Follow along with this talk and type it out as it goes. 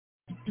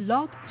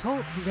Blog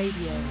Talk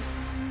Radio.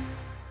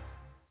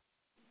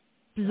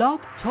 Blog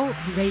Talk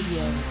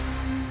Radio.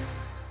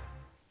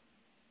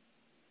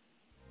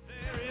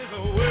 There is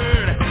a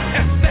word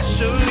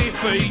especially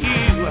for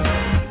you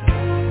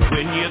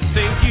when you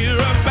think you're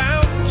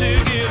about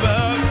to give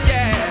up.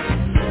 Yeah,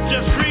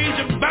 just read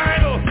your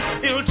Bible.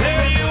 It'll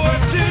tell you what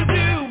to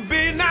do.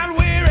 Be not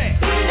weary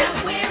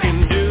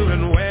in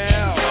doing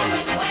well,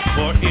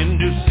 for in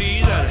due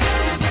season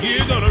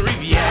you're gonna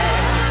reap.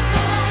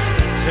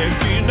 Yeah, say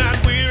be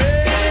not weary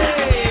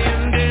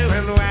in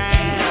doing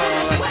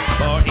well,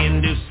 for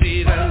in due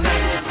season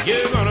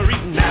you're gonna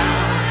reap now.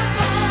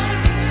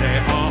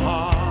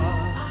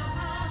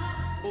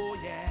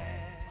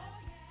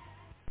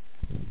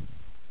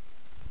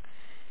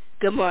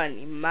 Good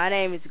morning. My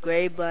name is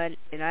Gray Bun,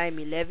 and I am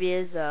 11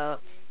 years old.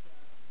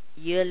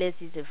 You're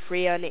listening to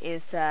Free on the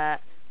Inside,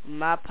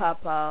 my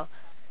papa,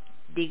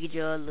 Diggy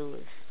Joe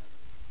Lewis.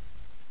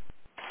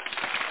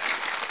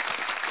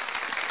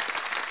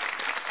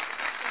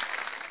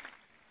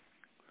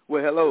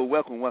 Well, hello.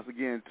 Welcome once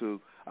again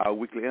to our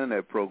weekly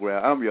internet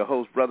program. I'm your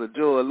host, Brother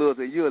Joe Lewis,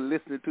 and you're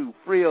listening to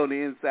Free on the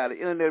Inside, the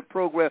internet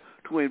program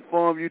to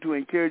inform you, to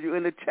encourage you,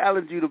 and to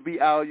challenge you to be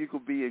all you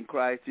could be in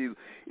Christ Jesus.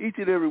 Each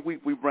and every week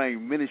we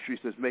bring ministries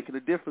that's making a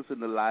difference in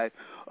the life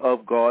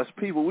of God's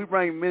people. We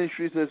bring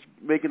ministries that's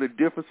making a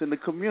difference in the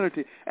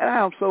community, and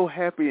I am so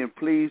happy and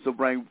pleased to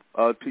bring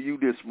to you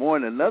this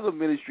morning another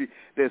ministry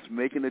that's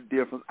making a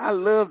difference. I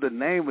love the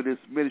name of this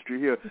ministry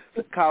here.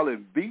 It's called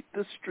Beat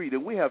the Street,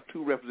 and we have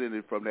two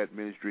representatives from that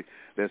ministry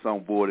that's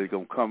on board. They're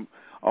going to come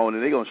on,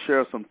 and they're going to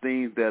share some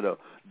things that are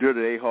dear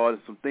to their heart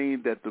and some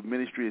things that the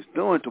ministry is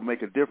doing to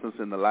make a difference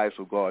in the lives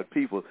of God's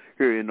people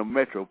here in the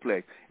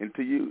Metroplex. And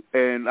to you,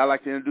 and I'd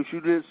like to introduce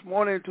you this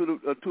morning to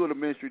the two of the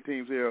ministry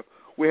teams here.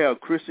 We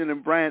have Christian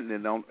and Brandy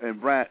on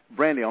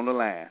the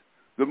line.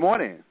 Good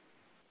morning.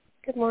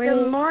 Good morning.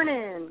 Good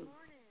morning.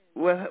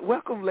 Well,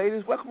 welcome,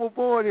 ladies. Welcome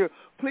aboard here.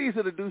 Please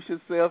introduce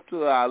yourself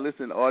to our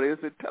listening audience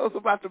and tell us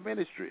about the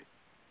ministry.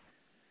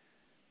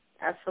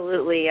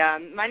 Absolutely.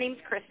 My name's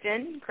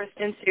Kristen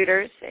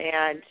Suiters,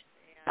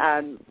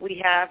 and we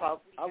have,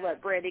 I'll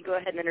let Brandy go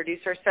ahead and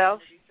introduce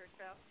herself.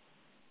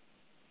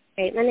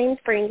 Great. My name's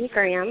Brandy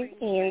Graham,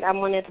 and I'm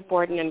one of the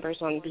board members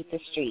on Beat the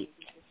Street.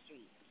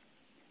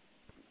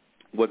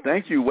 Well,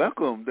 thank you.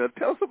 Welcome.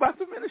 Tell us about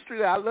the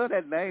ministry. I love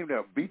that name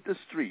there, Beat the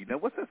Street. Now,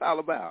 what's this all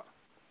about?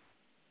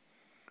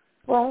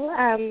 Well,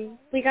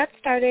 we got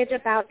started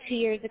about 2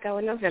 years ago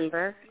in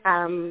November.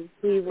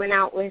 We went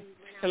out with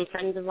some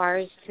friends of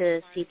ours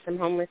to feed some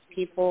homeless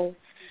people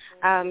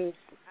on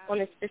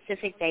a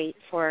specific date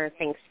for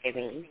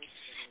Thanksgiving.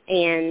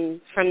 And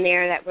from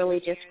there, that really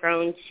just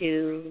grown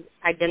to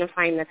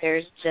identifying that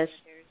there's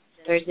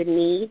a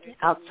need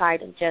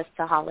outside of just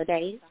the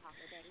holidays.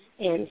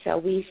 And so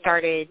we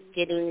started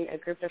getting a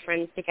group of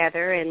friends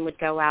together and would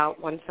go out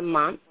once a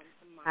month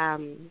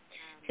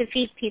to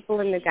feed people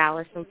in the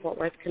Dallas and Fort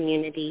Worth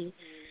community.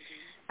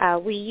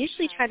 We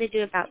usually try to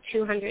do about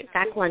 200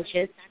 sack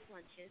lunches.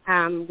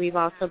 We've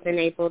also been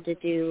able to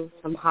do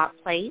some hot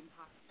plates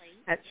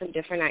at some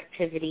different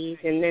activities.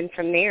 And then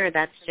from there,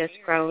 that's just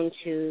grown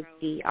to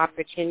the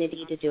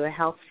opportunity to do a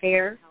health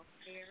fair,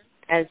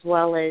 as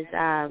well as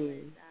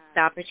the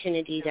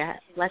opportunity to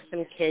bless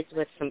some kids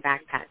with some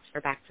backpacks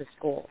for back to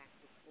school.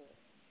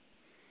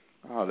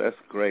 Oh, that's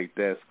great.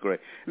 That's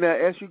great. Now,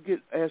 as you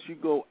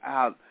go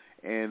out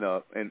and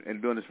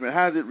doing this,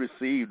 how is it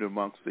received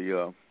amongst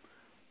the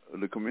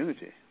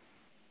community?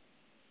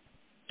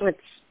 It's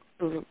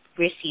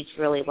received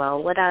really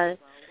well. What I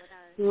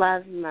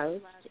love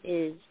most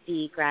is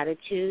the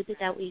gratitude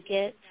that we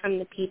get from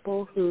the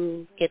people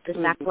who get the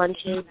sack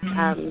lunches.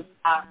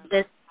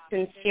 The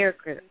sincere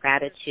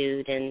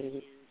gratitude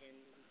and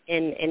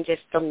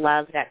just the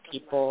love that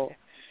people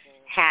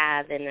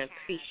have and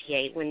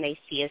appreciate when they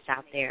see us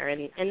out there.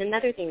 And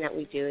another thing that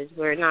we do is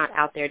we're not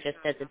out there just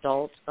as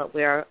adults, but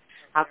we're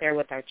out there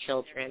with our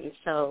children.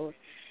 So,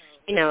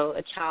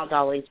 a child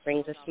always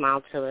brings a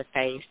smile to a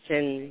face,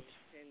 and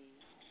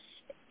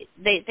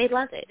they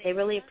love it. They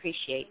really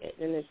appreciate it,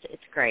 and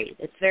it's great.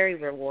 It's very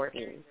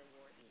rewarding.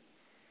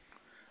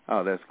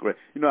 Oh, that's great.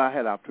 I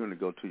had the opportunity to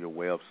go to your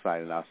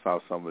website, and I saw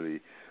some of the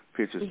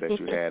pictures that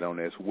you had on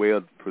there. It's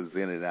well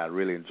presented, and I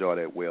really enjoy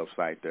that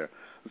website there.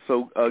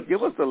 So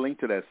give us a link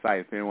to that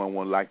site if anyone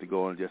would like to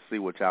go and just see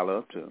what y'all are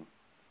up to.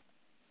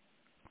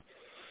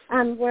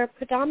 We're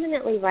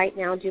predominantly right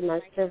now do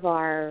most of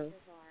our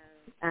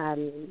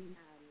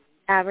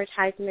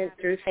advertisement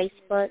through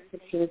Facebook.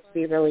 It seems to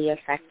be really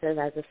effective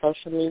as a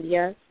social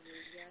media.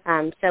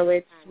 So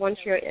it's, once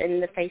you're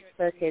in the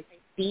Facebook, it's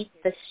Beat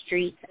the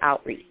Street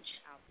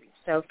Outreach.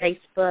 So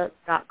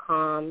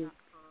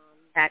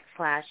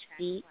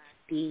Facebook.com/Beat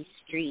the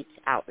Street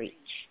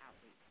Outreach.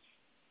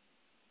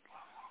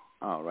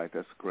 All right,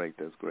 that's great.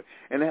 That's great.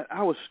 And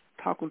I was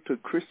talking to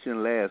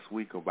Christian last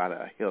week about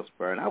a health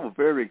fair, and I was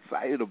very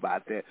excited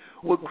about that.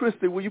 Well,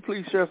 Christian, will you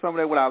please share some of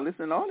that with our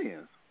listening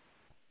audience?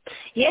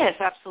 Yes,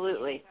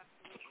 absolutely.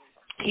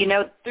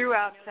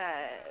 Throughout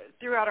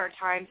our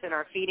times and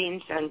our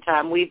feedings,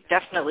 and we've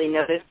definitely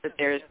noticed that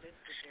there's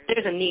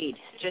there's a need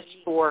just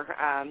for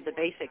the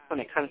basics when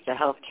it comes to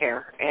health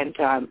care.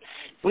 And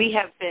we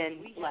have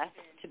been blessed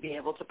to be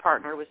able to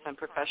partner with some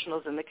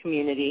professionals in the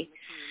community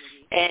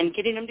and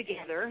getting them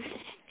together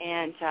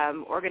and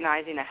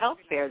organizing a health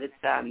fair that's,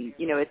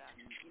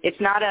 it's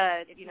not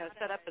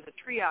set up as a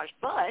triage,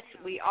 but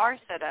we are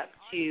set up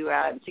to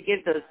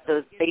give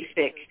those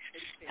basic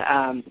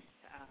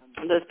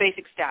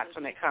stats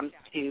when it comes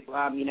to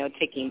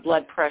taking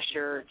blood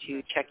pressure,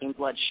 to checking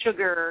blood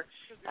sugar,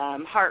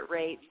 heart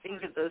rate,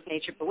 things of those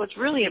nature. But what's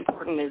really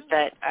important is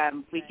that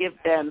we give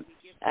them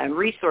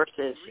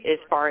resources as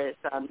far as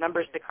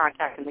numbers to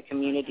contact in the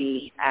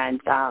community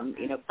and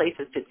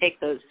places to take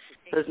those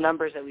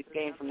numbers that we've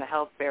gained from the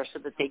health fair so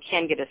that they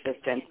can get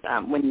assistance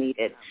when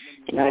needed.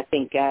 I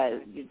think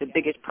the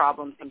biggest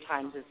problem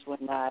sometimes is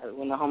when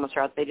the homeless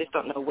are out, they just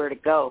don't know where to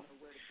go,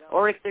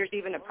 or if there's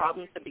even a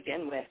problem to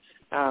begin with.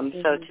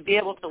 So to be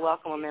able to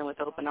welcome them in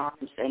with open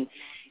arms and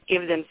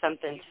give them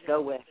something to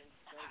go with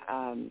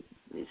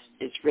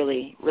is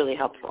really, really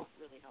helpful.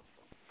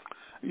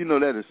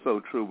 That is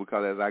so true,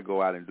 because as I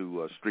go out and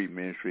do street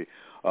ministry,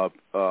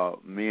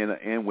 men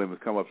and women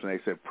come up and they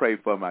say, pray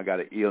for me, I got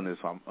an illness,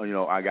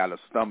 I got a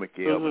stomach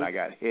ache, and I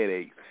got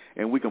headaches.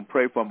 And we can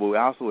pray for them, but we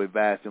also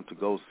advise them to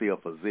go see a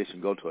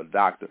physician, go to a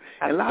doctor.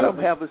 And a lot of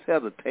them have this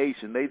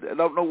hesitation. They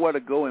don't know where to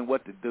go and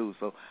what to do.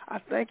 So I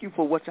thank you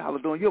for what y'all are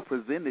doing. You're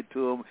presenting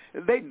to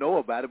them. They know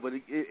about it, but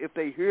if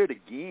they hear it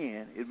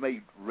again, it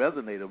may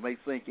resonate or may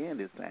sink in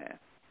this time.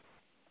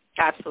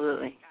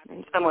 Absolutely.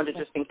 And someone to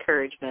just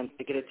encourage them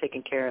to get it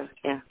taken care of.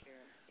 Yeah.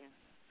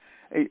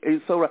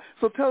 So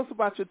tell us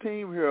about your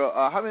team here.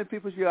 How many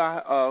people do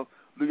y'all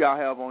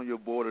have on your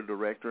board of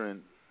director?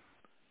 And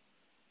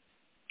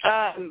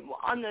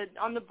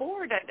on the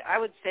board, I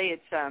would say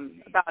it's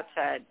about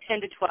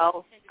 10 to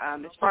 12.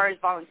 As far as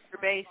volunteer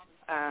base,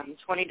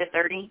 20 to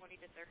 30.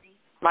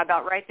 Am I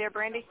about right there,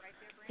 Brandy?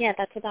 Yeah,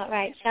 that's about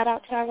right. Shout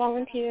out to our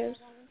volunteers.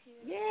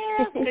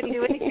 Yeah, couldn't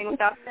do anything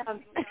without them.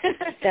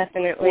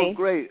 Definitely. Well,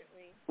 great.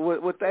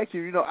 Well, thank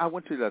you. I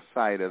went to the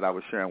site as I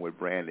was sharing with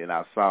Brandy, and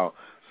I saw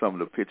some of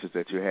the pictures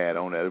that you had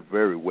on there,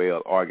 very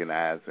well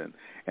organized,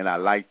 and I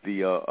like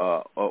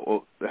the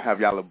have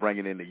y'all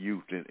bringing in the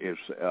youth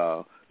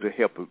to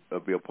help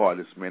be a part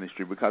of this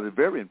ministry, because it's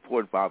very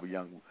important for our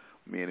young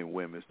men and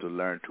women to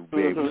learn to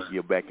be able to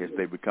give back as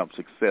they become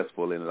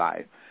successful in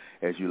life.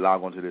 As you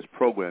log onto this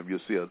program, you'll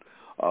see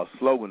a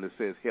slogan that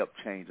says "Help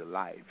change a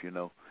life,"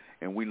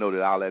 And we know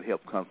that all that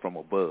help comes from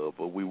above,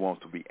 but we want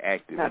to be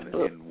active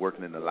in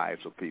working in the lives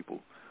of people,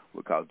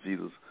 because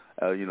Jesus,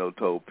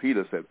 told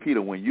Peter, said,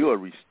 Peter, when you are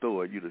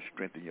restored, you're to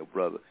strengthen your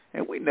brother.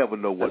 And we never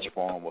know what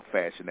form or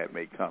fashion that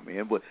may come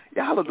in. But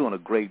y'all are doing a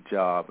great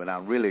job, and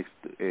I'm really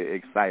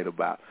excited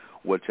about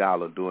what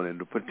y'all are doing and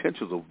the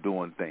potentials of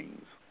doing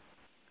things.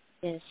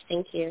 Yes,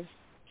 thank you.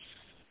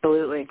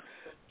 Absolutely.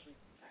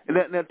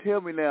 And now tell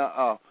me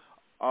now,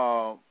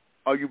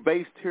 are you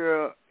based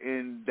here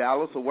in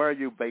Dallas, or where are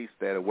you based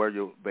at, or where are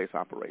your base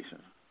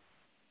operations?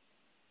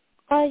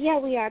 Yeah,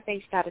 we are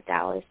based out of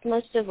Dallas.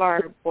 Most of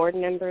our board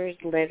members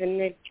live in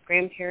the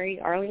Grand Prairie,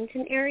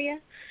 Arlington area,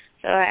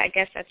 so I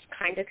guess that's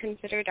kind of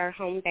considered our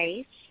home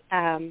base.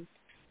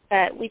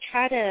 But we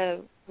try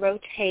to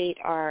rotate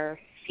our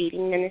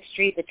feeding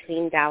ministry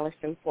between Dallas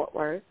and Fort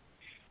Worth.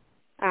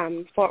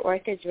 Fort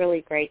Worth is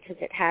really great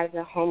because it has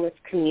a homeless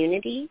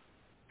community.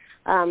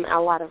 A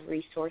lot of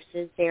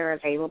resources there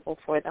available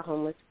for the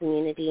homeless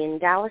community, and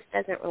Dallas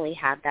doesn't really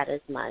have that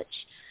as much.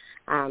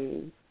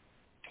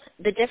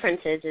 The difference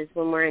is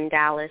when we're in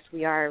Dallas,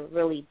 we are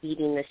really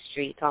beating the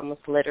streets,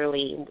 almost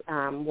literally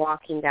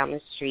walking down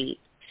the street,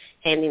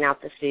 handing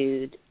out the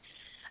food,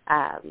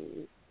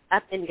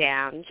 up and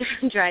down,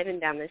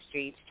 driving down the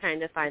streets, trying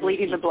to find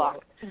bleeding the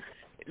block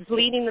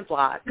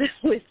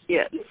with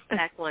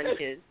sack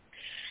lunches.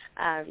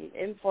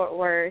 In Fort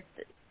Worth,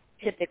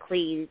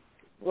 typically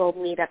we'll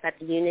meet up at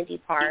the Unity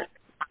Park,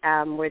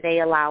 where they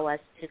allow us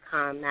to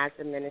come as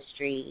a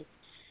ministry,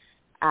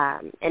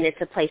 and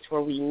it's a place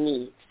where we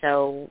meet.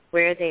 So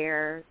we're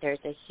there. There's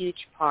a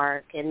huge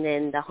park, and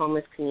then the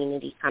homeless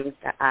community comes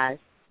to us.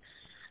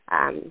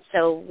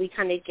 So we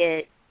kind of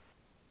get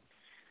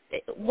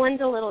 – one's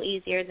a little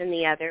easier than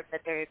the other,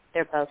 but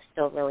they're both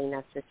still really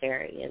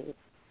necessary and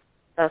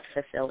both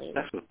fulfilling.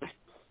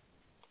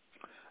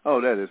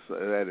 Oh, that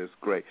is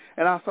great.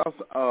 And I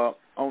saw,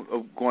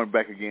 going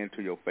back again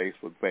to your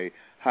Facebook page,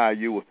 how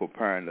you were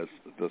preparing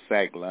the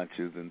sack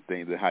lunches and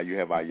things, and how you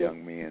have our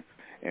young men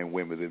and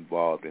women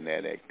involved in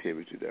that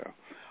activity there.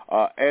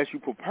 As you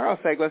prepare a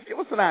sack lunch, give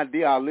us an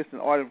idea, our listening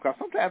audience, because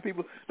sometimes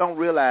people don't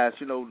realize,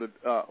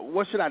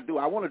 what should I do?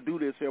 I want to do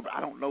this here, but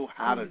I don't know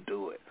how to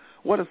do it.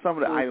 What are some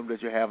of the items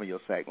that you have in your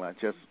sack lunch?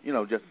 Just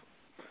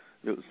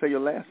say your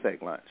last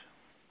sack lunch.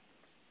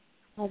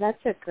 Well,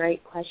 that's a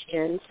great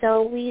question.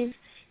 So we've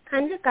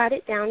kind of got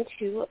it down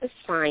to a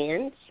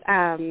science.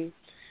 Our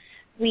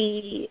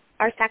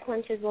sack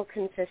lunches will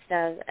consist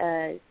of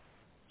a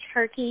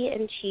turkey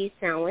and cheese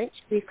sandwich.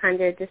 We've kind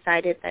of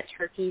decided that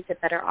turkey is a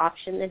better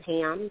option than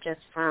ham,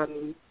 just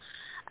from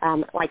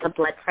like a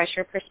blood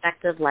pressure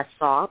perspective, less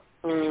salt.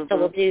 So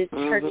we'll do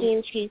turkey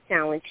and cheese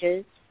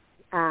sandwiches,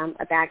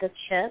 a bag of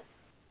chips.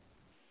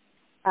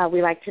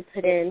 We like to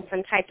put in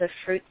some type of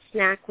fruit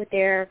snack with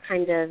their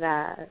kind of,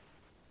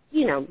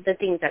 the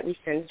things that we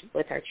send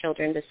with our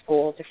children to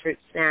school, the fruit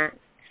snack.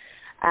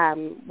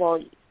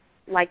 We'll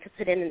like to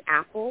put in an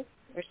apple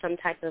or some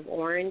type of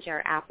orange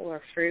or apple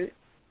or fruit.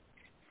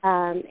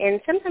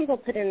 And sometimes we'll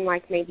put in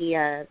like maybe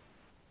a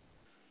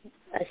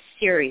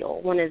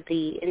cereal, one of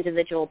the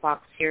individual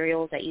box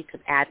cereals that you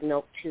could add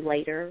milk to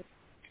later.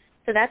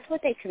 So that's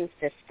what they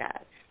consist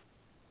of.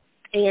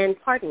 And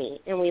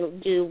we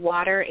do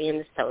water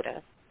and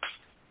soda.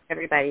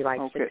 Everybody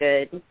likes a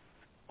good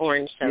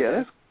orange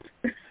soda.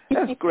 Yeah,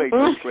 that's great.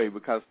 That's great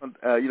because,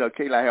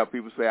 Kayla, I have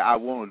people say, I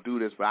want to do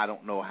this, but I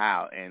don't know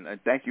how. And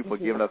thank you for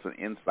giving us an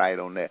insight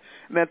on that.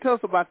 Now, tell us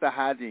about the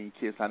hygiene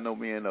kits. I know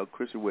me and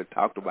Christian would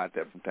talked about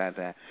that from time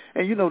to time.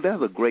 And,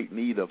 there's a great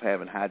need of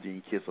having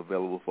hygiene kits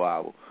available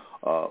for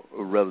our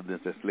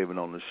residents that's living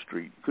on the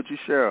street. Could you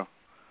share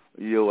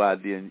your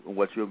idea and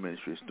what your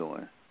ministry is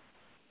doing?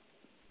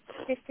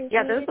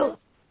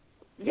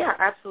 Yeah,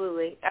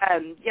 absolutely.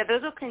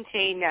 Those will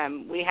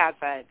contain, we have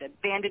the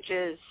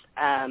bandages,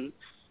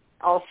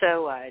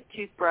 also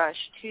toothbrush,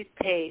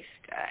 toothpaste,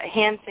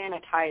 hand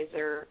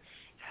sanitizer,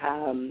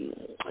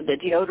 the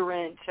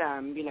deodorant.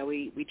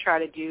 We try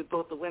to do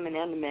both the women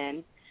and the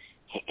men.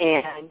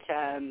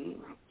 And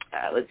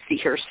let's see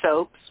here,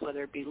 soaps,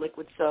 whether it be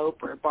liquid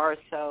soap or bar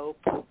soap.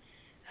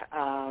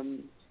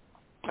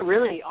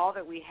 Really all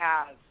that we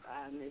have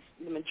is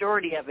the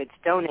majority of it's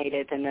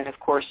donated, and then, of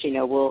course,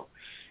 we'll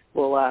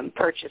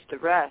purchase the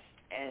rest,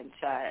 and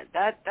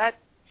that's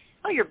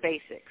all your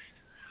basics.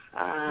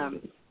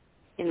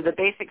 The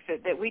basics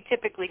that we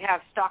typically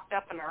have stocked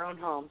up in our own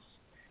homes,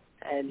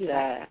 and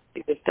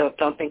we just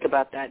don't think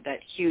about that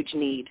huge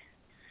need.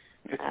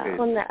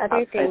 Well, the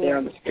other thing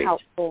that's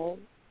helpful,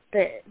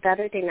 the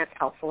other thing that's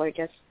helpful are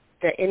just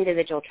the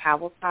individual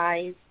travel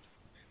size.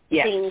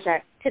 Yes. Things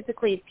that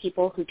typically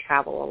people who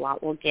travel a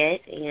lot will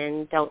get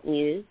and don't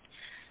use.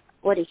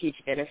 What a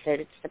huge benefit.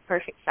 It's the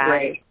perfect size.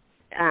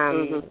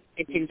 Right.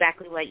 It's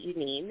exactly what you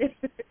need.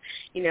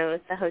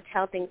 If the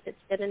hotel thinks it's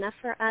good enough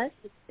for us,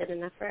 it's good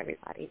enough for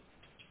everybody.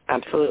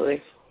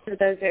 Absolutely. So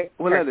those are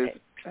perfect.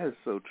 That is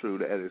so true.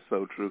 That is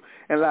so true.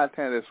 And a lot of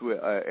times that's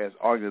where, as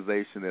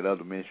organizations and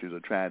other ministries are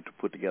trying to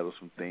put together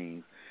some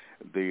things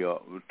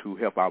to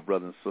help our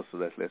brothers and sisters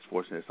that's less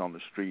fortunate that's on the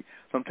street.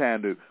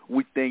 Sometimes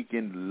we think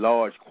in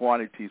large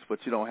quantities, but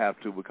you don't have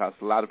to because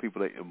a lot of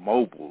people are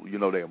immobile.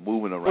 They're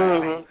moving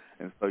around.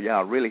 And so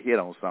y'all really hit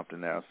on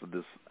something there. So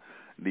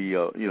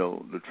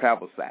the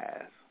travel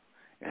size.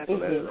 And so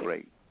that's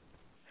great.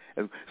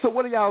 And so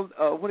what are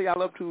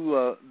y'all up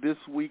to this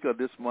week or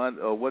this month?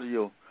 What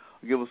are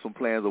give us some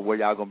plans of where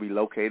y'all going to be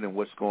located and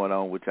what's going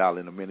on with y'all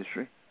in the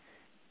ministry?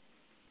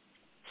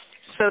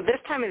 So this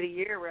time of the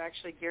year, we're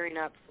actually gearing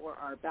up for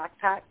our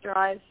backpack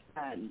drive.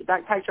 The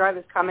backpack drive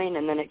is coming,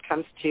 and then it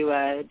comes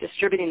to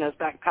distributing those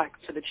backpacks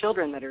to the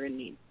children that are in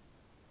need.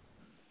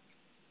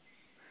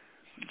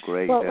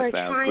 Great. What we're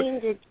trying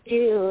to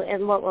do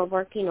and what we're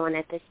working on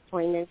at this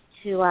point is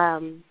to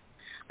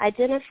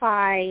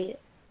identify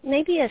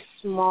maybe a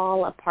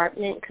small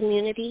apartment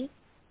community.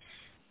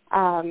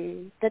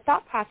 The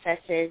thought process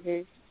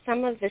is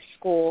some of the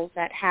schools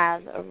that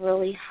have a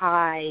really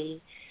high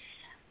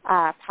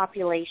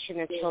population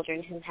of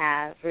children who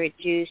have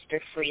reduced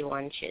or free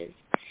lunches.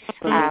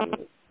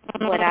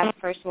 What I've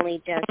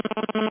personally just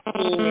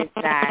seen is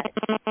that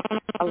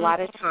a lot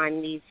of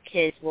time these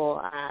kids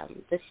will,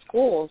 the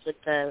schools with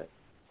the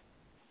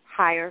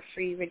higher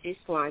free reduced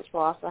lunch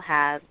will also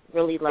have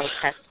really low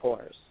test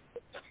scores.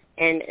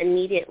 And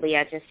immediately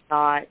I just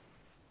thought,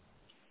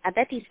 I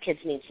bet these kids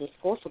need some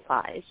school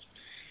supplies.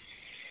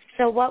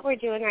 So what we're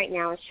doing right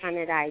now is trying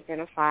to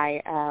identify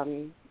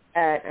an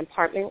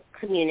apartment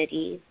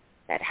community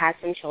that has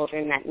some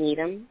children that need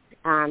them.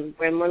 And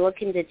we're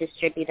looking to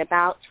distribute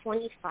about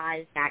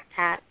 25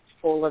 backpacks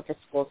full of the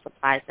school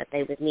supplies that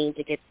they would need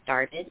to get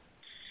started.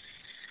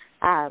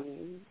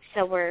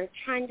 So we're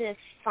trying to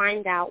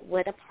find out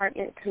what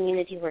apartment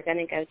community we're going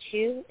to go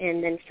to,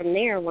 and then from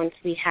there, once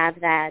we have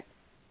that,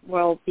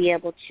 we'll be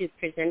able to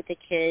present the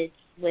kids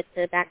with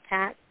the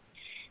backpack.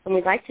 And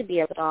we'd like to be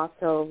able to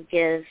also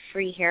give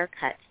free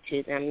haircuts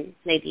to them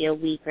maybe a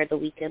week or the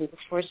weekend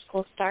before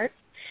school starts,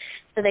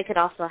 so they could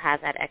also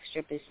have that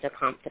extra boost of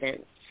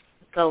confidence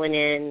going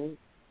in,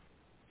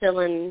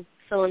 feeling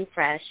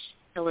fresh,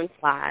 feeling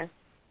fly.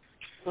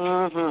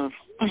 Oh,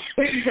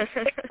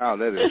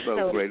 that is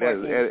so great.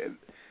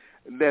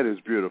 That is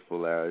beautiful,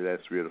 Larry.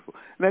 That's beautiful.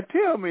 Now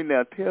tell me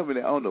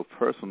on the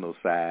personal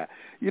side,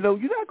 you're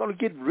not going to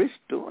get rich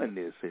doing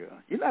this here.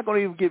 You're not going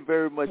to even get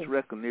very much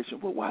recognition.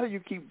 But why do you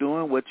keep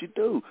doing what you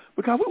do?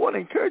 Because we want to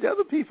encourage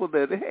other people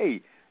that,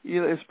 hey,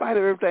 in spite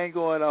of everything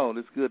going on,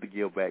 it's good to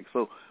give back.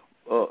 So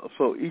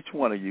each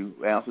one of you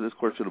answer this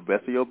question to the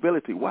best of your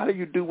ability. Why do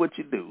you do what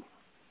you do?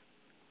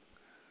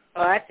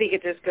 Well, I think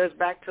it just goes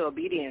back to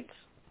obedience.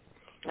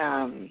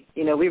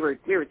 We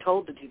were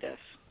told to do this.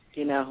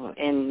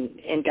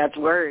 In God's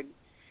Word,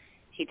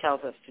 He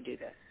tells us to do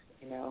this.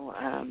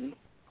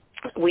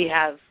 we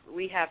have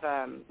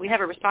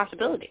a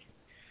responsibility.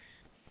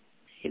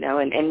 You know,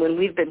 and when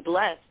we've been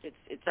blessed,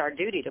 it's our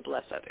duty to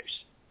bless others.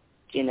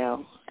 You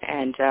know,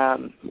 and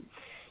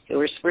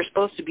we're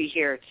supposed to be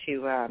here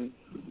to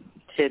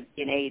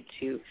be an aid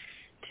to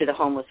the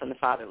homeless and the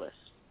fatherless.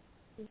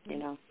 You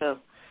know, so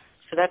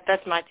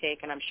that's my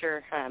take, and I'm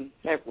sure.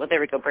 Well, there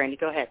we go, Brandy.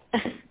 Go ahead.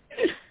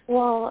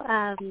 Well,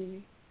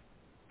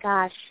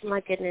 gosh,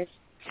 my goodness.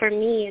 For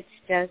me, it's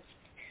just,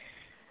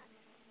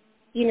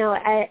 you know,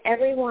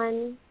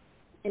 everyone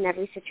in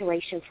every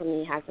situation for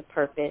me has a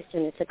purpose,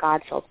 and it's a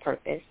God-filled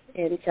purpose.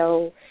 And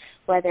so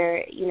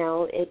whether, you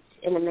know, it's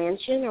in a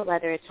mansion or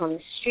whether it's on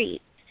the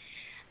street,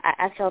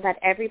 I feel that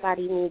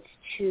everybody needs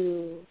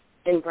to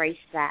embrace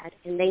that,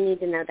 and they need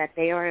to know that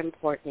they are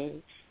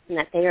important and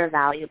that they are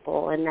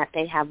valuable and that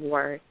they have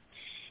worth.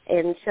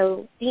 And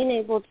so being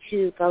able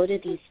to go to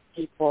these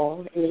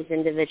people and these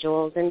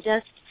individuals and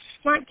just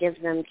not give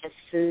them just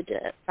food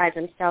by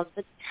themselves,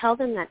 but tell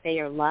them that they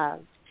are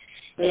loved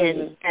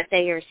and that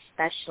they are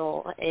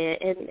special,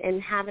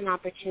 and have an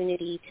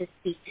opportunity to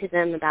speak to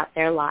them about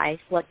their life,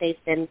 what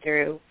they've been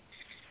through,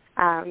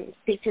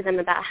 speak to them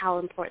about how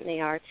important they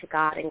are to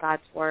God and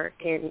God's work,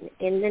 and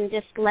then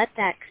just let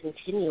that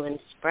continue and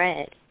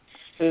spread.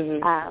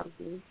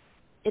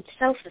 It's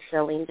so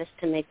fulfilling just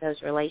to make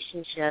those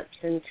relationships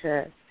and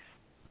to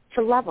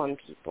love on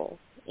people,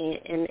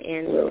 and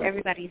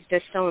everybody's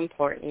just so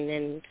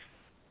important,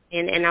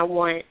 and I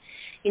want,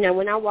 you know,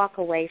 when I walk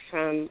away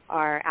from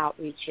our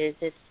outreaches,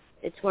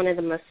 it's one of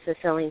the most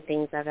fulfilling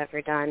things I've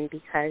ever done,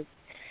 because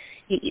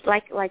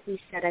like we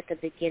said at the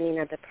beginning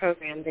of the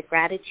program, the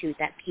gratitude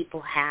that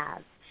people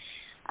have,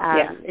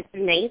 it's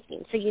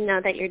amazing. So you know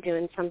that you're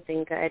doing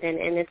something good,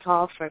 and it's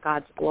all for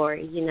God's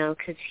glory, you know,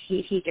 because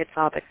he gets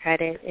all the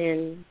credit,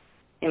 and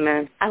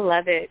amen. I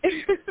love it.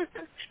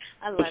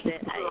 I love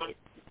it.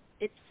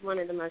 It's one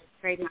of the most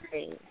greatest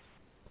things.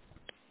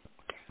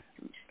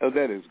 Oh,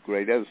 that is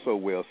great. That is so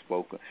well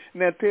spoken.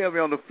 Now, tell me,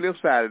 on the flip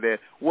side of that,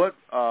 what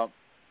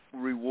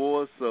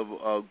rewards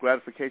of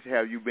gratification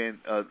have you been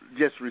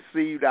just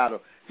received out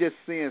of just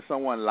seeing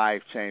someone's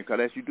life change?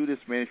 Because as you do this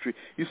ministry,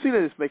 you see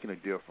that it's making a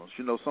difference.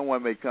 You know,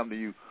 someone may come to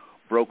you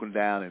broken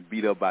down and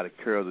beat up by the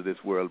cares of this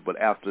world, but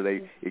after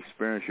they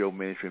experience your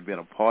ministry and been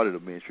a part of the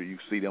ministry, you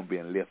see them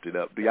being lifted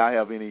up. Do y'all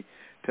have any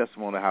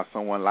testimony of how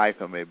someone's life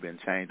may have been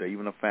changed, or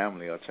even a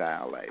family or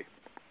child life?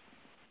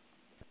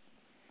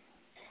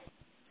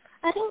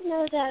 I don't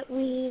know that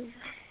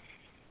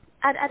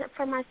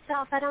for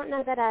myself, I don't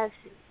know that I've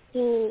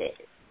seen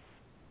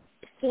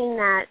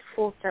that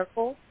full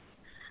circle.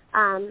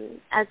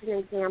 As an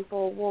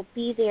example, we'll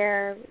be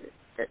there.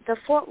 The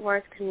Fort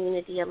Worth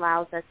community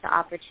allows us the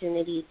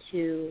opportunity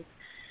to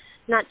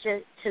not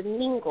just to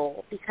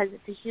mingle, because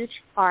it's a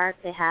huge park.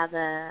 They have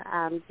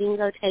a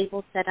bingo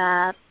table set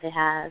up. They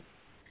have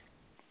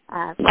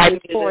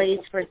toys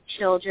for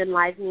children,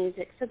 live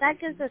music. So that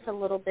gives us a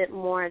little bit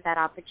more of that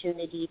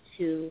opportunity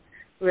to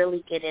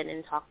really get in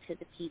and talk to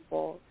the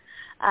people.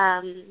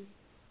 And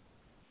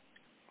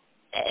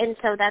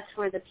so that's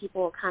where the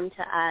people will come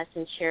to us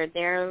and share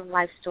their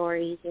life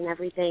stories and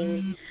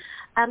everything.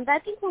 But I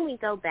think when we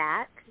go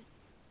back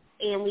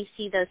and we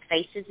see those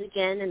faces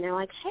again, and they're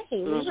like,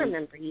 hey, we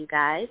remember you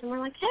guys. And we're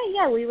like, hey,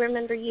 yeah, we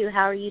remember you.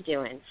 How are you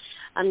doing?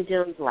 I'm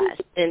doing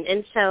blessed.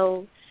 And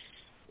so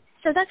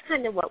that's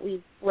kind of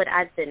what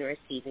I've been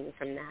receiving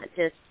from that,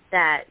 just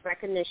that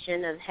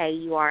recognition of, hey,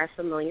 you are a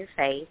familiar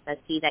face. I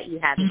see that you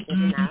haven't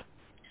given up.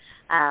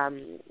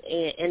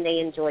 And they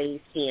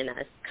enjoy seeing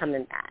us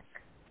coming back.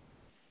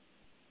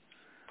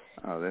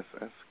 Oh,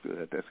 that's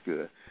good. That's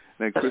good.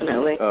 Now,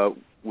 Kristen,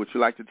 would you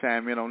like to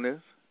chime in on this?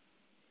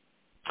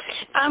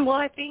 Well,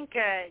 I think,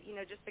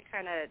 just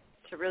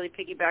to really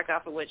piggyback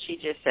off of what she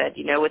just said,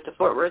 with the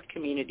Fort Worth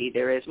community,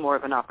 there is more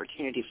of an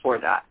opportunity for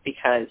that,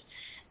 because,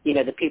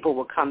 the people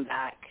will come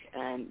back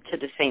to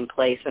the same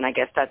place. And I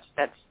guess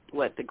that's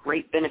what the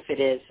great benefit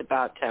is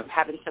about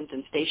having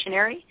something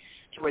stationary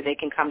to where they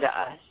can come to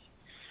us.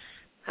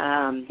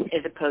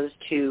 As opposed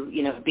to,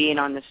 being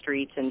on the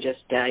streets and just,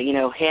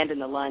 handing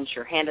the lunch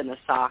or handing the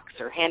socks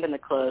or handing the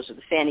clothes or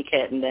the fanny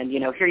kit, and then,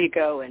 here you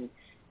go, and,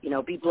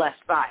 be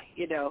blessed by,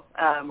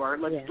 or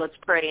let's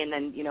pray and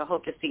then,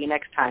 hope to see you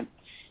next time.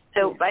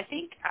 So I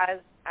think as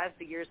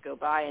the years go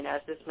by and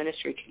as this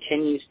ministry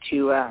continues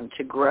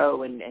to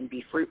grow and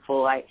be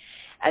fruitful, I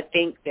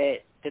think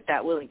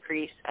that will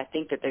increase. I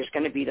think that there's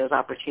going to be those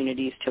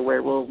opportunities to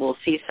where we'll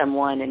see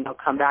someone and they'll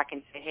come back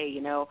and say, hey,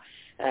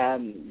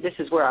 this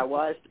is where I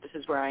was, but this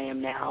is where I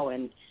am now,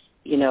 and,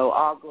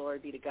 all glory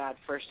be to God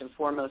first and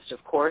foremost,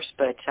 of course,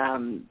 but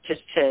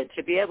just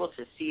to be able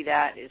to see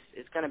that is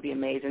going to be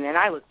amazing, and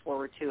I look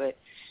forward to it.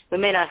 We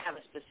may not have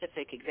a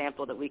specific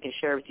example that we can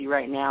share with you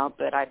right now,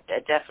 but I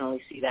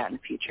definitely see that in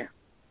the future.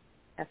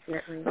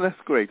 Definitely. Well, that's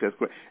great. That's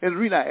great. And the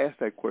reason I asked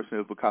that question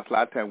is because a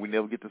lot of times we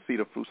never get to see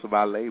the fruits of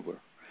our labor.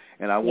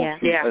 And I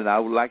want and I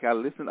would like our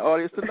listening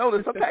audience to know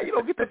that sometimes you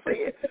don't get to see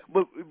it,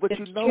 but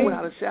you know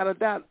without a shadow of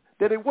doubt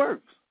that it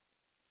works.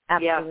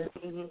 Absolutely.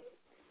 Yeah. Mm-hmm.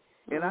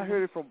 And I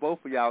heard it from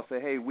both of y'all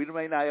say, hey, we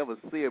may not ever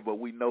see it, but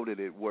we know that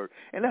it worked.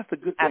 And that's the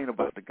good thing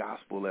about the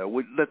gospel there.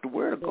 That the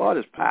word of God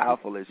is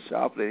powerful and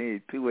sharper than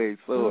any two-edged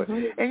sword.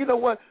 And you know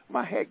what?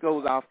 My hat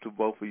goes off to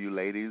both of you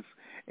ladies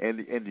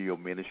and into your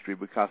ministry,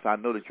 because I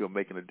know that you're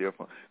making a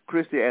difference.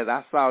 Christy, as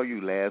I saw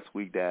you last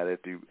week down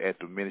at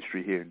the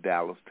ministry here in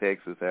Dallas,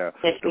 Texas, the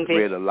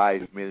Bread of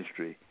Life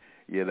ministry,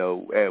 you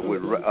know,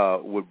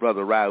 with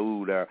Brother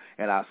Raul there,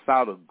 and I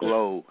saw the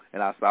glow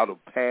and I saw the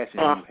passion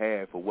you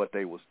had for what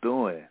they was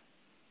doing.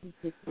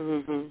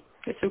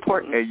 It's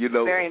important. And you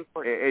know, very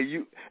important. And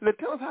you now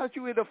tell us how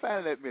you ended up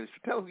finding that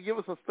ministry. Give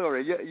us a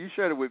story. You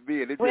shared it with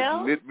me, and it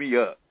just lit me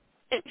up.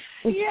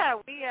 Yeah,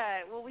 we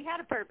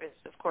had a purpose,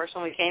 of course,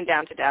 when we came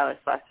down to Dallas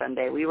last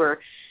Sunday. We were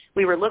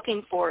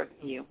looking for a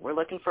venue. We're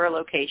looking for a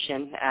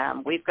location.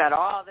 We've got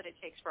all that it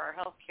takes for our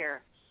health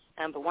care,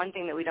 but one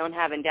thing that we don't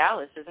have in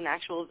Dallas is an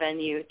actual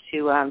venue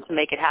to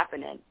make it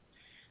happen in.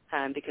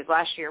 Because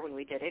last year when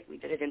we did it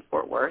in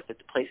Fort Worth at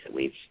the place that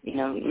we've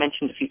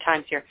mentioned a few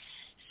times here.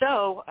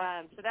 So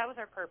that was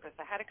our purpose.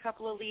 I had a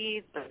couple of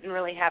leads, but didn't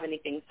really have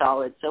anything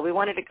solid. So we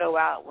wanted to go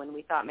out when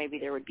we thought maybe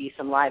there would be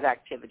some live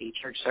activity,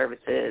 church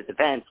services,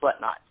 events,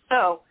 whatnot.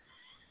 So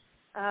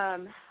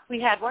we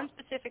had one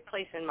specific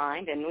place in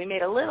mind, and we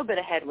made a little bit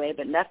of headway,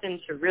 but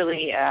nothing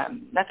really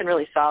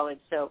solid.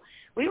 So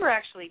we were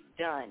actually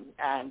done.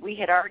 We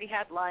had already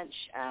had lunch.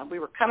 We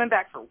were coming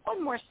back for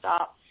one more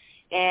stop.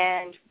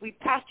 And we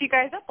passed you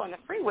guys up on the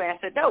freeway. I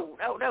said, no,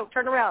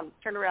 turn around.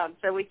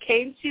 So we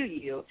came to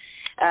you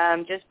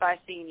just by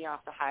seeing you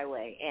off the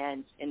highway.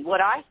 And what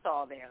I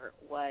saw there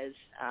was,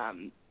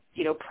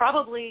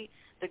 probably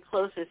the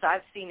closest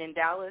I've seen in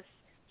Dallas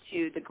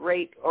to the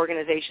great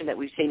organization that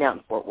we've seen out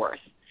in Fort Worth.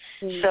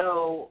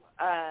 So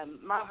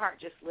my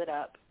heart just lit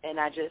up, and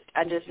I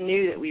just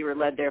knew that we were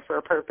led there for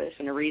a purpose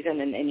and a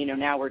reason. And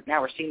now we're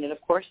seeing it,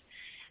 of course.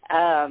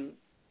 So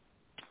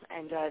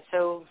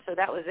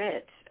that was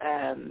it.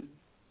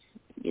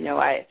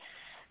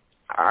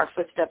 Our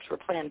footsteps were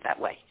planned that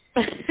way.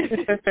 That's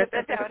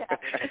how it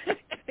happened.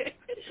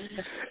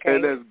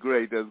 And that's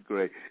great.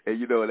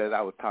 And as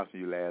I was talking to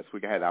you last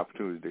week, I had the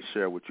opportunity to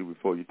share with you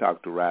before you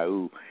talked to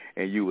Raul,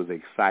 and you was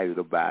excited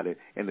about it,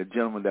 and the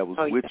gentleman that was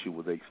with you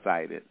was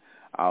excited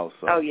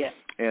also. Oh, yes.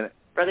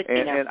 Brother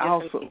Tino. And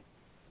also,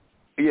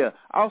 yeah.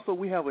 Also,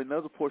 we have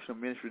another portion of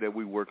ministry that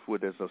we work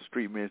with that's a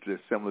street ministry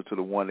that's similar to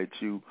the one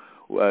that you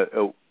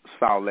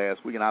saw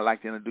last week, and I'd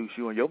like to introduce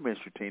you and your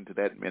ministry team to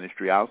that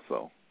ministry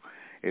also.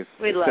 It's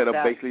set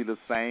up basically the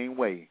same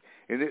way.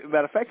 And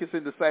matter of fact, it's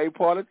in the same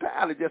part of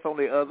town. It's just on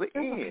the other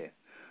end.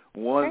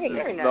 One is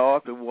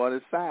north and one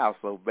is south.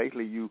 So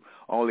basically you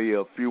only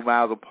a few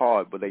miles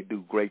apart, but they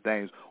do great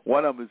things.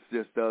 One of them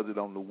just does it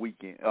on the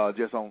weekend,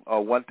 just on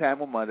one time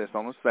a month. That's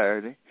on a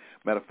Saturday.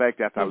 Matter of fact,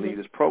 after I leave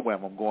this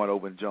program, I'm going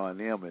over and join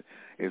them, and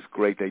it's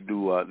great. They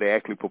do. They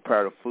actually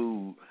prepare the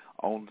food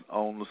on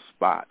the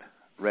spot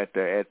right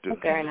there at the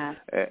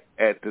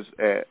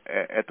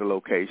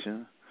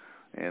location.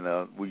 And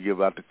we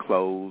give out the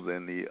clothes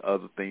and the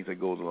other things that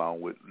goes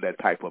along with that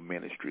type of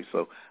ministry.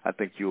 So I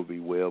think you'll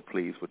be well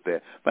pleased with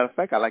that. Matter of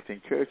fact, I'd like to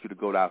encourage you to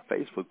go to our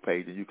Facebook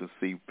page, and you can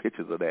see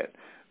pictures of that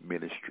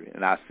ministry.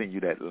 And I'll send you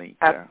that link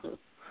there.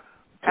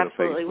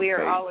 Absolutely. We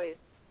are always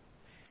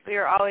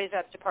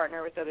up to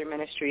partner with other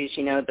ministries.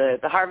 The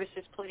harvest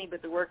is plenty,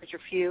 but the workers are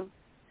few.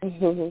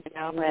 And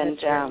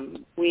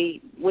we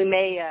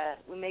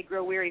may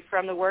grow weary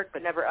from the work,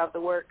 but never of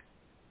the work.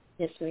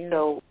 Yes, ma'am.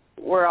 So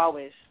we're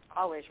always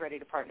ready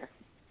to partner.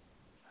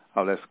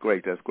 Oh, that's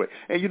great. And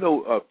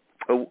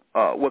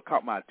what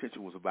caught my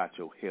attention was about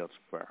your health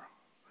fair,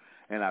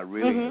 and I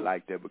really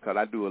like that because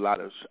I do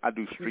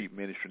street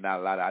ministry,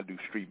 I do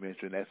street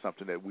ministry, and that's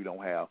something that we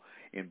don't have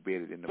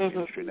embedded in the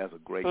ministry, and that's a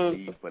great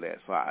need for that.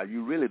 So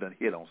you really done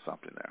hit on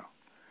something there.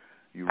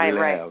 You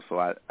really have. So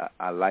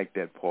I like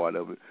that part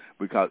of it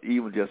because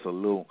even just a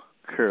little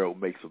curl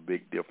makes a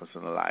big difference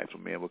in the lives of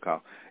men, because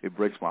it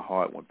breaks my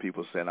heart when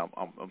people say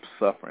I'm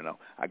suffering.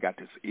 I got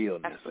this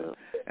illness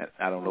and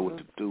I don't know what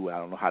to do. I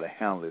don't know how to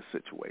handle this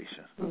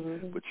situation.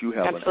 But you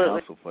have an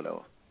answer for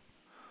those.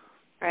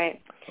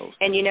 Right.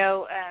 And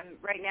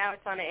right now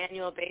it's on an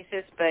annual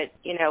basis, but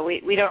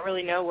we don't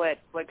really know what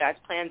God's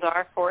plans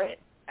are for it.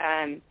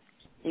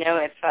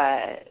 If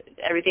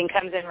everything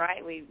comes in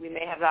right, we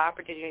may have the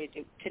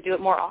opportunity to do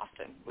it more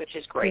often, which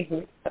is great.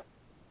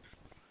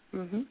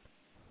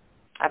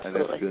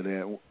 Absolutely. And that's good.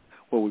 And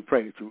well, we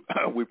pray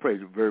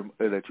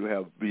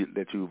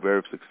that you're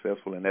very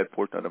successful in that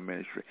portion of the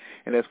ministry.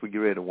 And as we get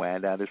ready to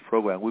wind down this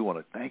program, we want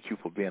to thank you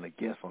for being a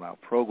guest on our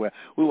program.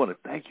 We want to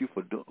thank you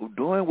for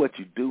doing what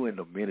you do in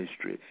the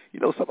ministry.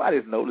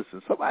 Somebody's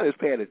noticing. Somebody's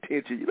paying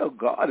attention.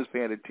 God is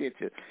paying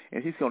attention,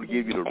 and He's going to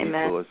give you the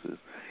resources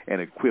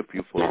and equip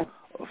you for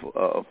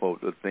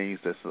the things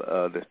that's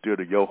dear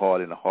to your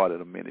heart and the heart of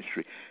the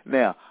ministry.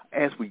 Now,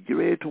 as we get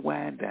ready to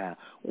wind down,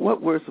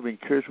 what words of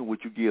encouragement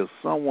would you give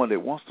someone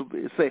that wants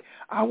to say,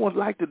 I would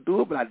like to do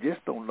it, but I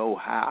just don't know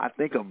how. I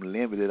think I'm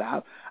limited.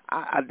 I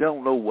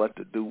don't know what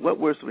to do. What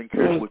words of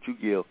encouragement would you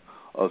give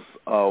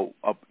a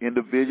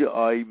individual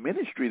or a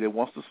ministry that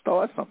wants to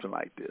start something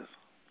like this?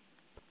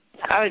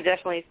 I would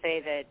definitely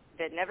say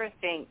that never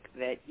think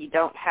that you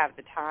don't have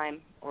the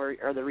time or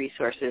the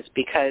resources,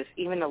 because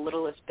even the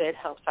littlest bit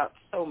helps out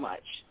so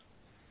much,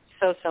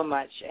 so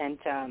much. And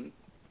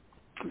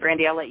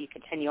Brandy, I'll let you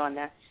continue on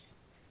that.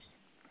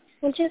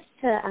 Well, just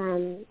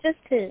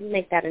to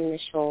make that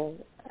initial,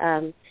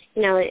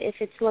 if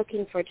it's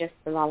looking for just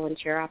the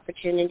volunteer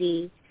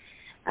opportunity,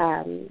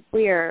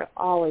 we are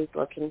always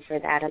looking for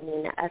that. I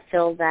mean, I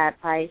feel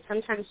that by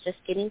sometimes just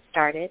getting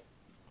started,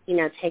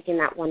 taking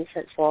that one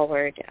foot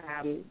forward,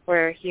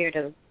 we're here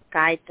to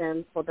guide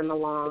them, pull them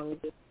along,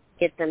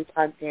 get them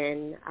plugged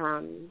in.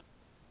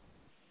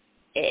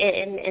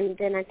 And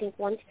then I think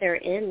once they're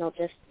in, they'll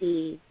just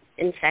be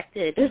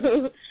infected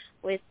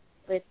with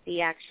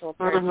the actual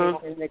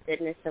purpose and the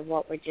goodness of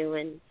what we're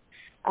doing.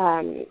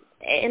 And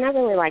I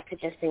really like to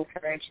just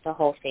encourage the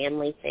whole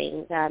family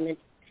thing. It's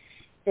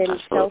been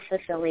so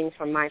fulfilling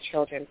for my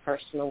children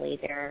personally.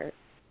 They're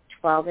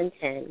 12 and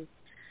 10.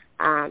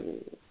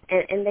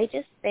 And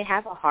they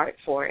have a heart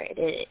for it.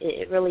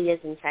 It really is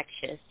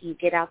infectious. You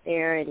get out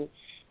there, and it's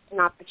an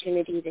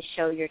opportunity to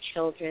show your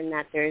children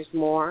that there's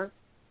more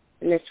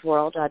in this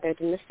world other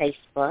than the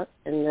Facebook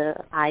and the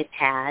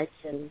iPads,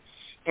 and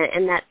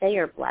that they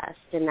are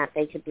blessed and that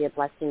they could be a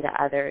blessing to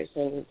others.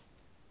 And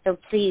so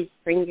please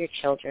bring your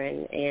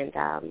children, and,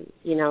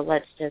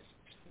 let's just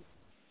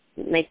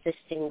make this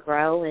thing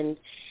grow. And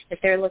if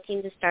they're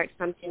looking to start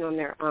something on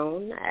their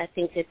own, I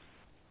think it's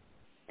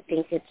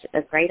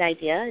a great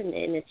idea, and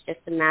it's just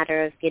a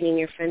matter of getting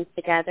your friends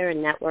together and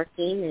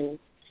networking,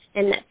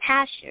 and that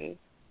passion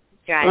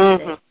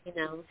drives it,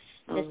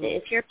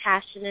 If you're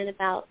passionate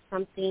about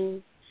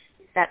something,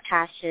 that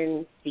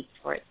passion speaks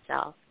for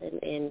itself,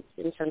 and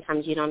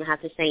sometimes you don't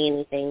have to say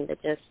anything,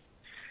 but just,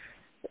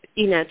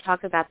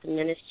 talk about the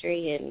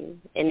ministry,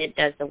 and it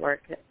does the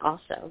work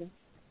also.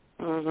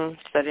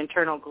 It's that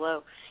internal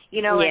glow.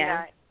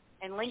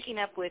 And linking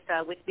up with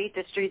Beat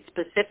the Street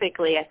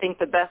specifically, I think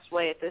the best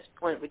way at this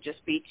point would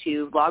just be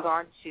to log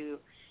on to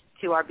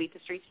our Beat the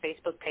Streets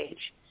Facebook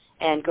page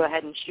and go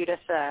ahead and shoot us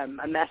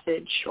a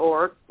message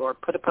or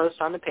put a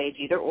post on the page,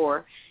 either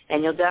or,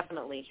 and you'll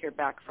definitely hear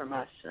back from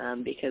us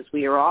because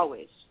we are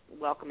always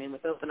welcoming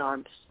with open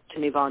arms to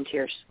new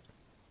volunteers.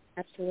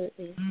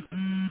 Absolutely.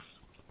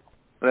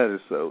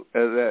 That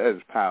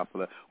is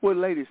powerful. Well,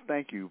 ladies,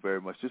 thank you very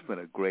much. It's been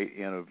a great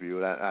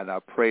interview, and I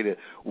pray that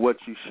what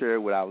you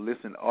shared with our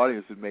listening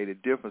audience has made a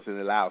difference and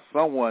allowed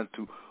someone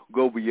to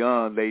go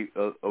beyond their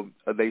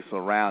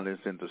surroundings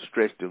and to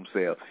stretch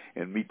themselves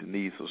and meet the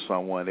needs of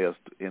someone else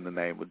in the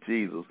name of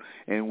Jesus.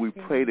 And we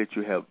pray that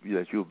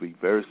you'll be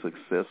very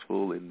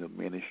successful in the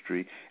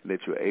ministry, and that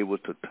you're able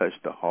to touch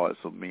the hearts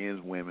of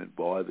men, women,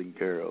 boys, and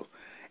girls,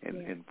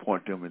 and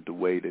point them in the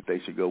way that they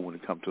should go when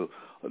it comes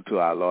to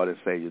our Lord and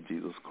Savior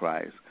Jesus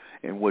Christ.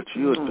 And what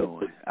you're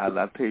doing,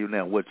 I'll tell you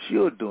now, what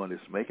you're doing is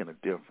making a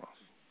difference.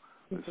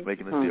 It's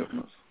making a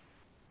difference.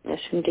 Yes,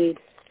 indeed.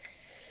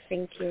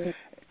 Thank you.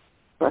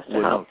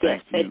 Well,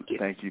 thank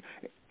you.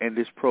 And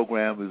this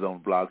program is on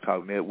Blog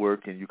Talk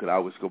Network, and you can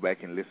always go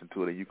back and listen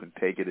to it, and you can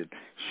take it and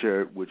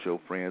share it with your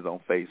friends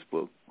on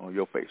Facebook, on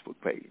your Facebook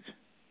page.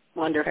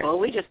 Wonderful.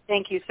 We just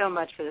thank you so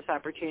much for this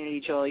opportunity,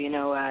 Joel.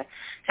 To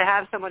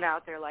have someone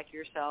out there like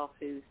yourself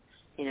who's,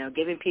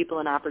 giving people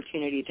an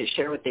opportunity to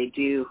share what they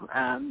do,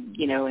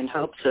 in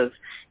hopes of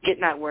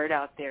getting that word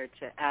out there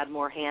to add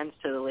more hands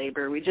to the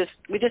labor. We just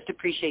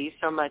appreciate you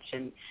so much,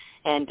 and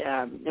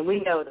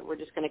we know that we're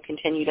just going to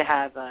continue to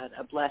have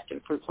a blessed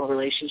and fruitful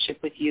relationship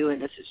with you,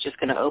 and this is just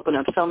going to open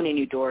up so many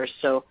new doors.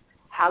 So,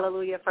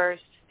 hallelujah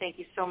first. Thank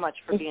you so much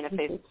for being a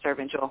faithful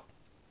servant, Joel.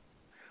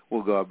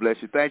 Well, God bless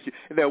you. Thank you.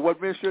 And now,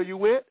 what ministry are you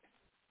with?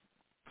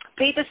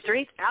 Beat the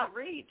Streets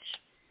Outreach.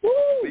 Woo!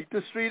 Beat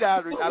the Street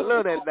Outreach. I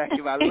love that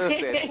name. I love that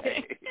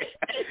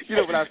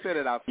name. When I said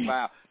it, I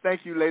smiled.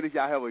 Thank you, ladies.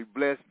 Y'all have a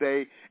blessed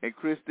day. And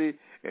Christy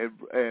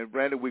and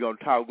Brandon, we're going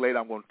to talk later.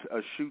 I'm going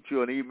to shoot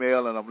you an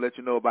email, and I'm going to let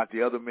you know about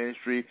the other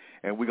ministry,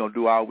 and we're going to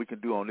do all we can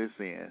do on this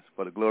end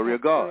for the glory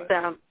of God.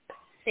 Sounds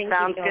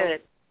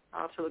good.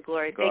 All to the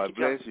glory. God Thank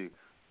you, bless you.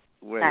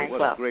 Well,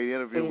 what a great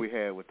interview we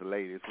had with the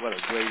ladies. What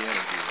a great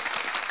interview.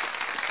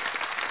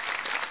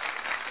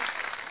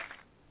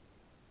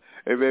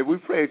 Hey, man, we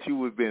pray that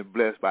you have been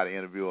blessed by the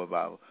interview of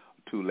our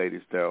two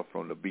ladies there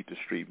from the Beat the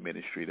Street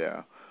ministry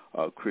there,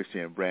 Christy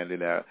and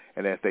Brandon there,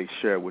 and that they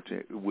share with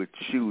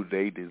you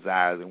their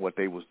desires and what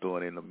they was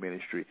doing in the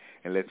ministry,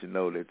 and let you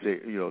know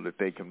that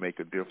they can make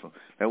a difference.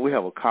 Now, we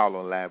have a call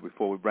on line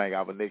before we bring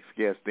our next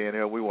guest in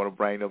here. We want to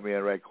bring them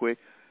in right quick.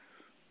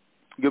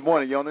 Good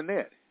morning, you're on the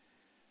net.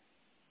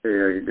 Hey,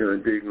 how you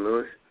doing, Deacon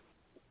Lewis?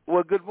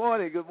 Well, good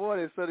morning,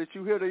 so that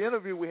you hear the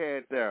interview we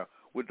had there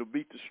with the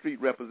Beat the Street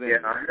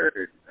representative. Yeah, I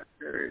heard.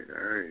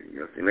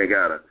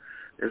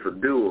 It's a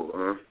duo,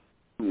 huh?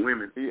 Two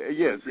women.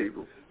 Yes.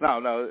 People.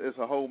 No, it's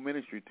a whole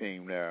ministry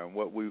team there, and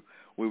what we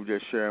were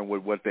just sharing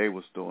with what they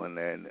was doing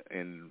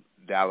in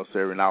Dallas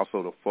area and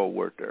also the Fort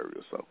Worth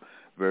area. So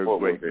very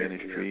great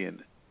ministry,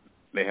 and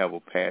they have a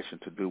passion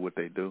to do what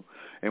they do.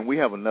 And we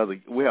have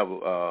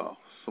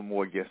some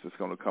more guests that's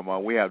going to come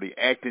on. We have the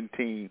acting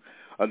team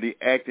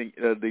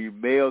the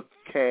male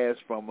cast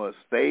from a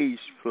stage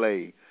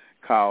play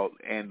called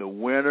 "And the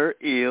Winner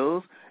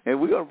Is," and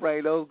we're gonna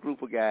bring those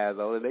group of guys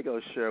on, and they're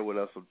gonna share with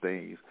us some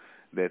things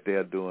that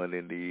they're doing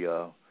in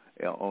the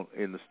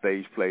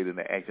stage plays in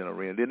the acting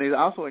arena. Then they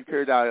also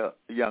encourage our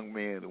young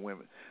men and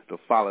women to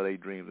follow their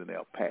dreams and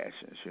their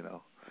passions,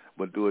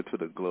 but do it to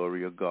the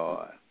glory of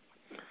God.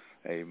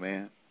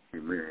 Amen.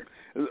 Amen.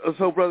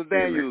 So, Brother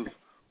Daniels,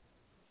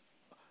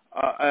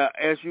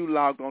 as you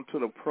logged onto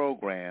the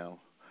program,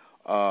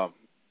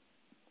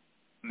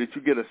 did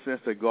you get a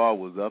sense that God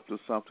was up to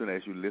something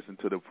as you listened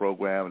to the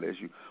program, and as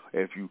you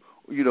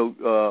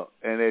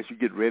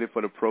get ready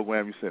for the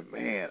program, you said,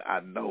 "Man,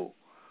 I know,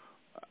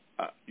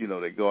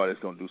 that God is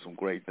going to do some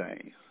great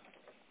things."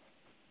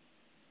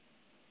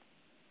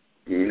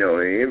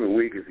 Every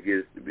week it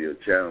gets to be a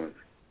challenge,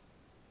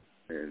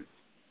 and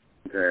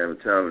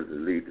sometimes challenges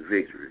lead to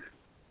victories.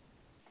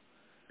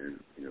 And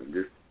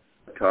just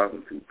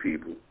talking to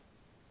people,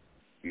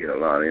 you get a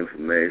lot of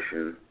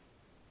information,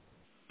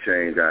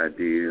 change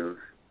ideas,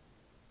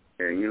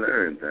 and you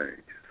learn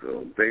things.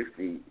 So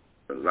basically,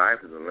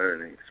 life is a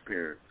learning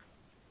experience,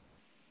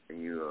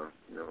 and you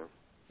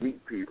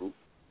meet people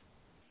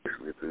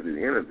basically through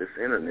this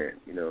internet.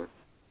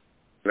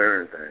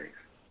 Learn things,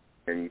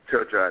 and you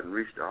try to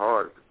reach the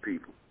heart of the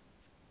people,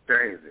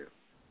 change them.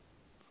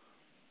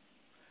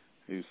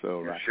 You're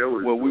so right.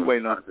 Well, we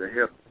waiting on to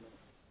help.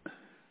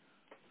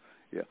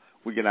 Yeah,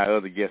 we get our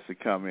other guests to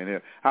come in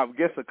here. Our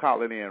guests are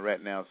calling in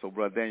right now, so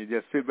Brother Daniel,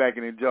 just sit back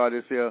and enjoy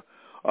this here.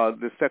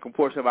 The second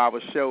portion of our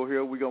show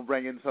here. We're going to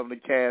bring in some of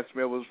the cast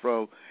members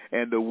from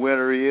And the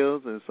Winner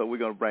Is, and so we're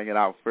going to bring in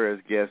our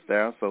first guest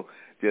there. So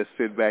just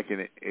sit back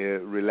and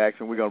relax,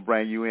 and we're going to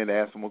bring you in to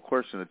ask them a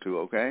question or two,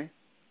 okay?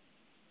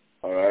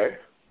 All right.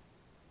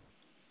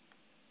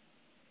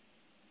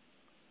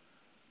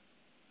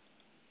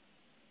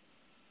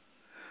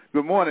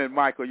 Good morning,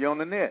 Michael. You on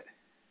the net?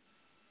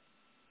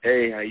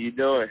 Hey, how you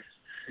doing?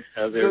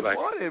 How's everybody?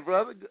 Good morning,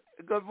 brother.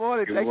 Good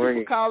morning. Good Thank morning.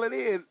 you for calling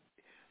in.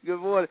 Good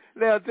morning.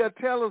 Now,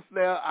 tell us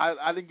now,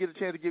 I didn't get a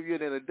chance to give you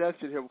an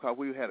introduction here because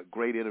we had a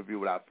great interview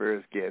with our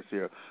first guest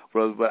here,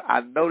 brother, but I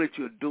know that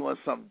you're doing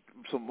some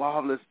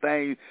marvelous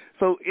things.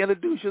 So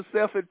introduce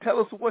yourself and tell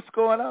us what's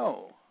going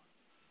on.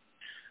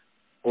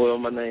 Well,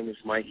 my name is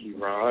Mikey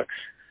Rocks.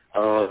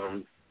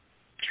 I'm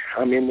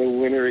in The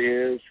Winner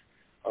Is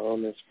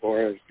as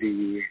far as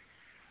the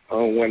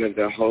one of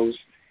the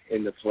hosts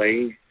in the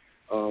play.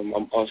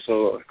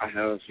 I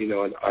have,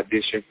 an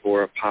audition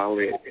for a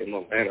pilot in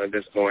Atlanta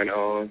that's going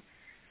on.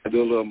 I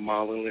do a little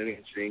modeling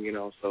and singing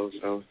also,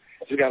 so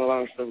just got a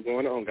lot of stuff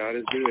going on. God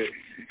is good.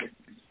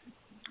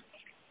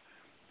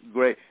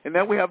 Great. And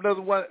then we have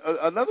another one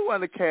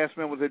of the cast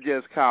members that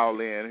just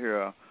called in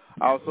here.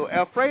 Also,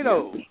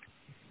 Alfredo.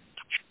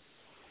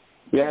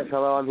 Yes,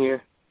 hello, I'm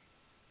here.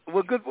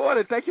 Well, good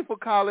morning. Thank you for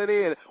calling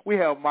in. We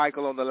have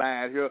Michael on the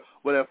line here,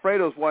 but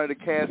Alfredo's one of the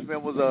cast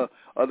members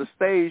of the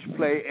stage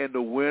play, And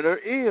the Winner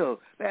Is.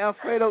 Now,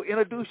 Alfredo,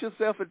 introduce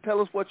yourself and tell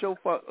us what your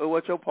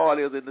part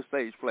is in the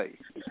stage play.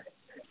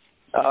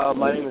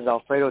 My name is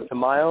Alfredo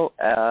Tamayo.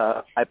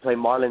 I play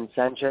Marlon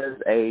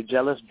Sanchez, a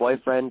jealous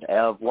boyfriend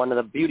of one of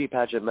the beauty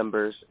pageant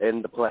members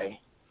in the play.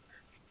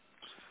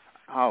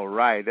 All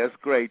right, that's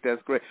great.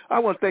 I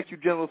want to thank you,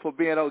 gentlemen, for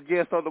being our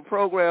guest on the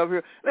program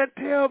here. Now,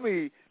 tell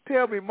me,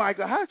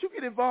 Michael, how did you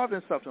get involved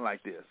in something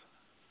like this?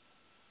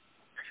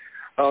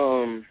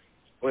 Well,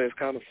 it's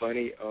kind of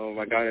funny.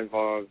 I got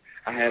involved.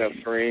 I had a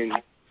friend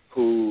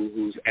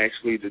who's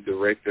actually the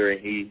director, and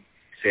he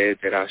said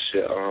that I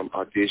should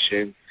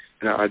audition.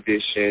 And I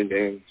auditioned,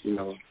 and,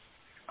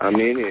 I'm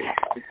in it.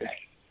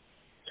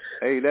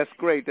 Hey, that's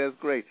great.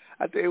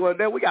 I tell you what,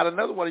 then we got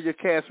another one of your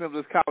cast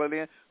members calling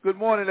in. Good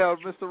morning,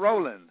 Mr.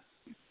 Rowland.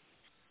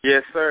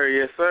 Yes,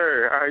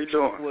 sir. How you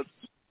doing?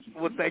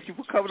 Well, thank you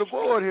for coming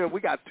aboard here.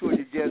 We got two of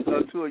your guests,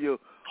 two of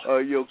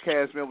your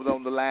cast members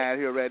on the line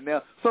here right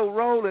now. So,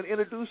 Rowland,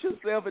 introduce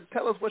yourself and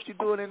tell us what you're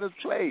doing in this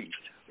play.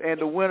 And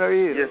the Winner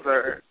Is.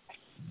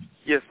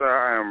 Yes, sir.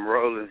 I am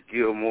Roland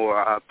Gilmore.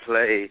 I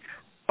play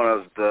one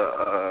of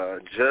the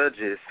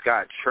judges,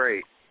 Scott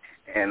Trey.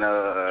 And,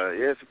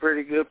 it's a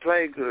pretty good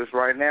play because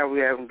right now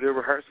we're having good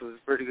rehearsals.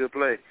 It's a pretty good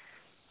play.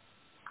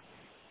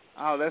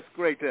 Oh, that's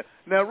great.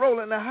 Now,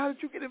 Roland, how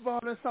did you get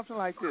involved in something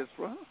like this,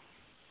 bro?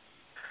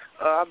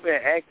 I've been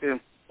acting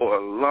for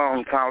a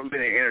long time. I've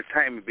been in the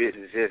entertainment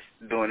business, just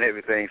doing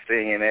everything,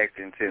 singing,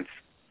 acting since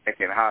back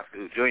in high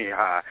school, junior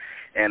high.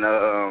 And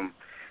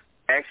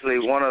actually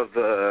one of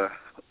the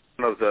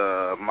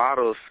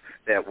models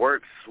that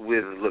works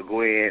with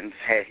LeGuin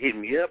had hit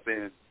me up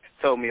and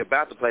told me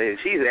about the play, and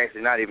she's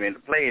actually not even in the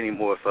play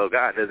anymore, so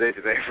God does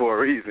everything for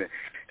a reason.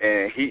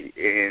 And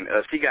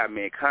she got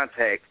me in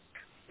contact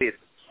with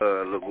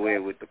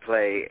LeGuin with the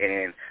play,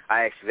 and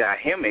I actually got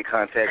him in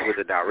contact with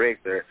the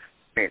director,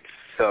 and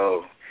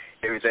so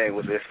everything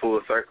was just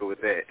full circle with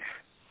that.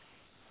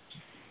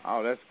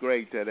 Oh, that's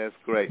great. That's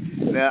great.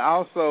 Now,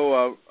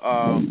 also,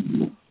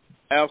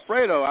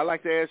 Alfredo, I'd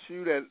like to ask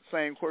you that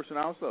same question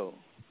also.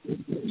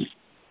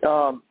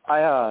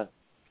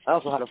 I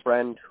also had a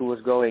friend who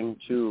was going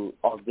to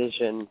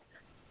audition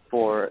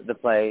for the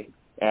play,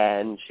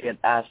 and she had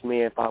asked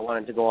me if I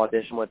wanted to go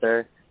audition with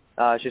her.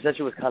 She said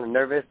she was kind of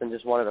nervous and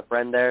just wanted a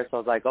friend there, so I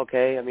was like,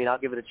 okay, I mean, I'll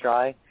give it a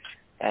try.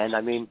 And,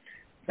 I mean,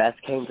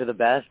 best came to the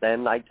best,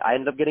 and I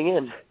ended up getting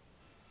in.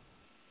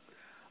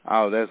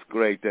 Oh, that's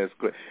great. That's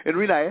great. And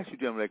really, I asked you,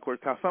 gentlemen, that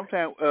question, because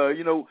sometimes,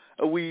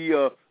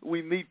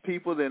 we meet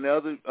people, and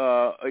other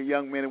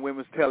young men and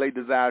women tell they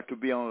desire to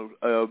be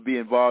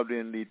involved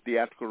in the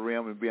theatrical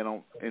realm and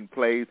being in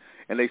plays,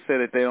 and they say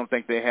that they don't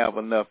think they have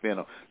enough in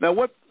them. Now,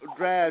 what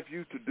drives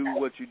you to do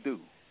what you do?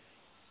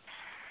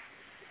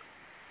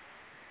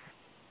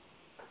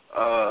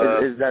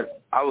 Is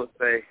that? I would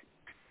say,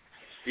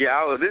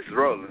 this is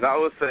Roland. I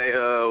would say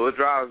what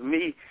drives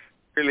me.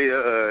 Really,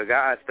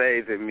 God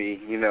stays in me.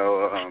 You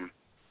know,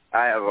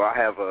 I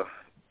have a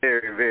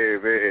very, very,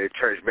 very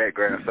church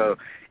background, so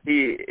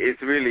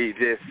it's really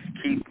just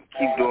keep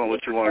doing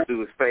what you want to do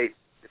with faith.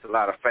 It's a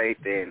lot of faith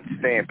and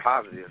staying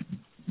positive.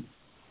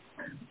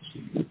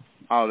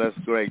 Oh, that's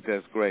great.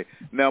 That's great.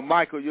 Now,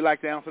 Michael, you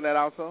like to answer that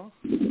also?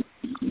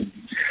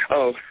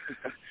 I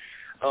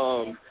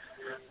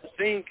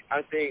think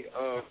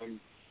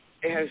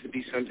it has to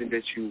be something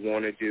that you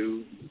want to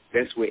do.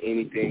 That's with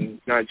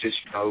anything, not just,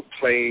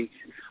 play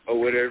or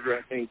whatever.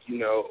 I think,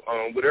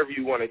 whatever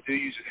you want to do,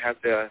 you just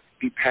have to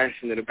be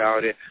passionate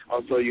about it.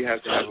 Also, you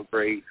have to have a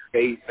great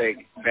faith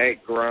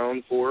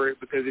background for it,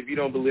 because if you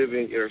don't believe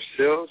in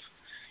yourself,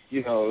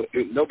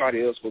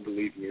 nobody else will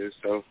believe in you.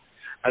 So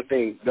I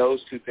think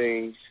those two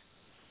things,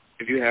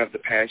 if you have the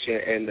passion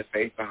and the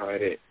faith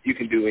behind it, you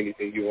can do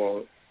anything you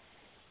want.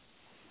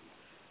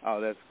 Oh,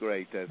 that's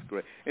great. That's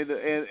great. And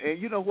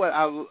you know what?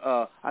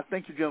 I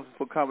thank you, gentlemen,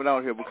 for coming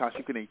out here, because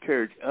you can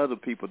encourage other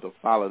people to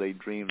follow their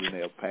dreams and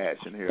their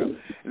passion here.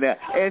 Now,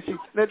 as you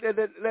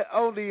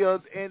on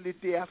the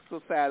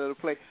theatrical side of the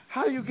play,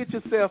 how do you get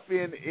yourself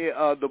in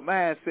the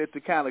mindset to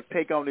kind of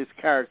take on this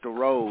character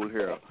role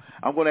here?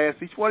 I'm going to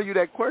ask each one of you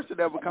that question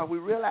there, because we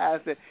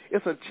realize that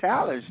it's a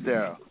challenge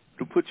there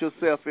to put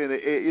yourself in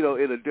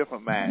a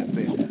different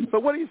mindset. So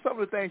what are some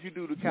of the things you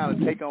do to kind of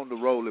take on the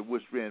role in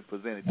which being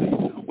presented to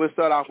you? We'll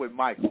start off with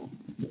Michael.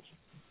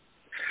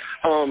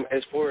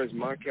 As far as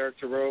my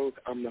character role,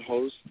 I'm the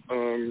host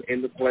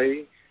in the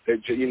play.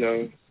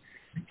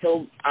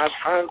 So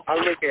I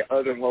look at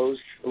other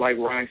hosts like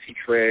Ryan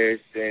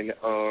Seacrest and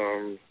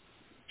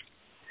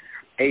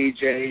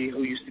AJ,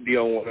 who used to be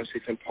on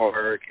 106 in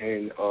Park,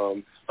 and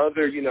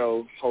other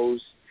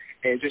hosts,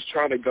 and just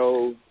try to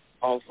go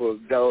off of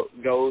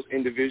those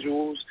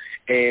individuals,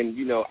 and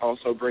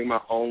also bring my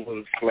own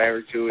little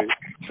flair to it.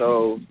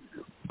 So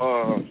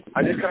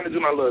I just kind of do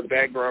my little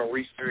background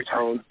research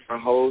on my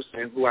host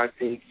and who I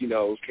think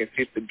can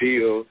fit the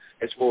bill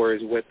as far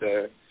as what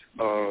the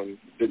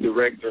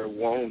director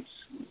wants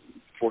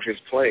for his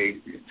play.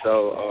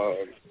 So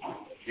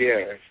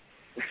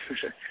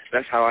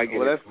that's how I get.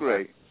 Well, that's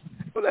great.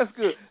 Well, that's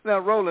good. Now,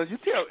 Roland,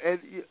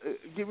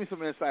 give me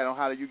some insight on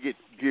how you get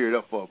geared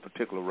up for a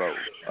particular role,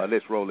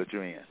 this role that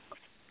you're in.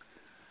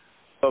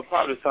 So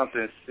probably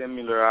something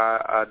similar.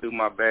 I do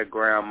my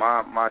background.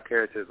 My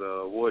character's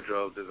a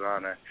wardrobe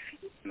designer.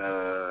 And,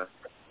 I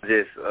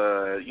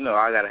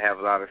got to have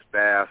a lot of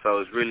style. So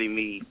it's really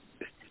me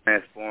just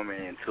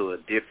transforming into a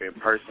different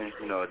person,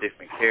 a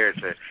different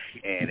character.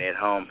 And at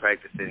home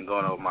practicing,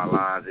 going over my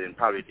lines and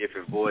probably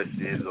different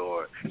voices,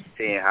 or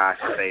seeing how I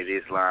should say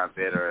this line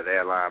better or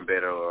that line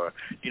better, or,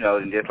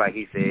 and just like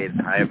he said,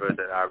 however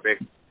the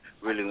director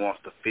really wants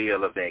the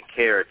feel of that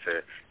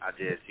character, I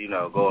just,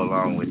 go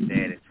along with that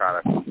and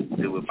try to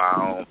do with my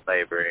own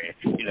flavor and,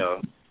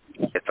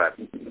 that type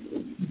of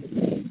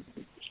thing.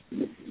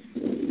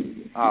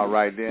 All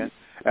right, then.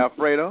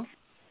 Alfredo?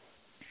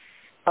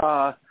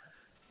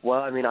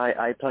 Well, I mean,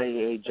 I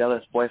play a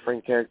jealous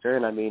boyfriend character,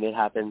 and, I mean, it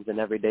happens in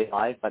everyday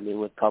life. I mean,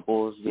 with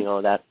couples,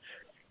 that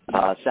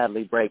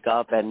sadly break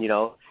up, and,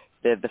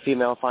 the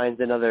female finds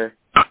another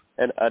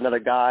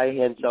guy,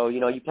 and so,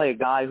 you play a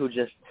guy who's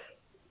just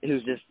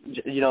has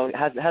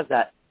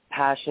that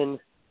passion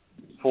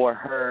for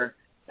her,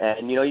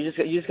 and you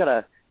just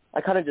gotta.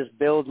 I kind of just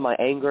build my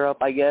anger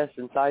up, I guess,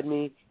 inside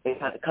me, and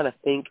kind of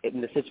think in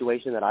the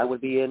situation that I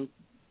would be in,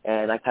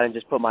 and I kind of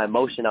just put my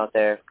emotion out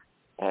there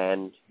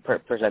and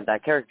present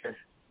that character.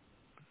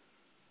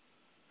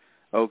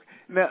 Okay.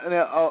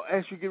 Now,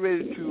 as you get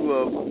ready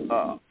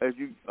to, as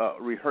you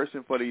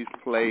rehearsing for these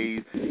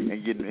plays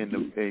and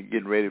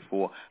getting ready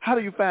for, how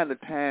do you find the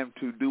time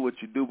to do what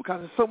you do?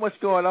 Because there's so much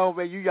going on,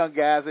 man. You young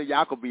guys,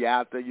 y'all could be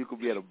out there. You could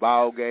be at a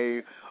ball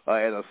game,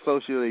 at a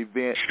social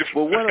event.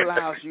 But what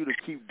allows you to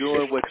keep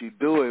doing what you're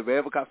doing,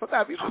 man? Because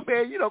sometimes people,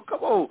 man,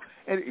 come on,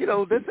 and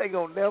this ain't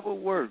gonna never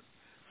work.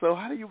 So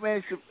how do you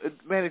manage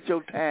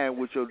your time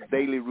with your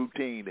daily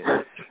routine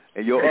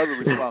and your other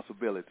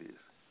responsibilities?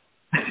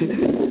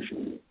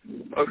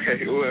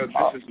 Okay, well,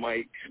 this is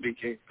Mike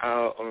speaking.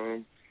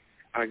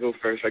 I go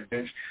first, I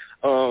guess.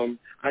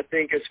 I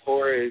think as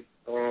far as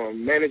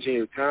managing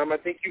your time, I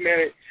think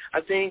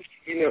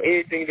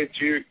anything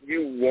that you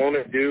want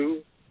to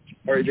do,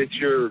 or that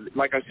you're,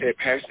 like I said,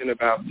 passionate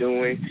about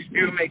doing,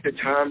 you'll make the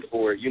time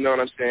for it. You know what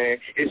I'm saying?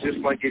 It's just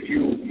like if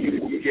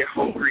you get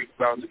hungry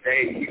throughout the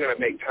day, you're going to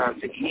make time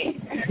to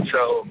eat.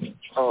 So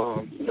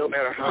no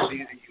matter how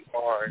busy you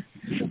are,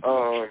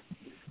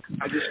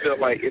 I just feel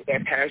like if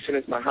that passion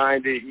is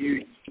behind it,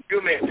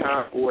 you'll make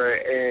time for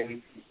it,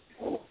 and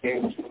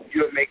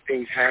you'll make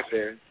things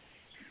happen.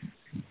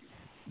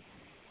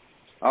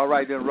 All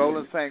right, then,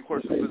 Roland, same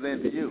question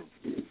presented to you.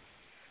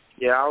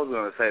 Yeah, I was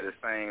going to say the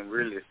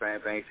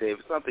same thing. Say if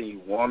it's something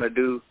you want to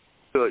do,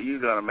 you're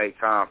going to make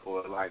time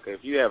for it. Like,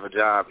 if you have a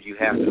job, you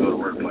have to go to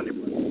work Monday,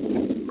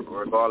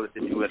 regardless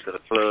if you went to the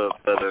club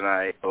the other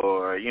night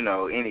or,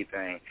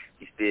 anything.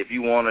 If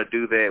you want to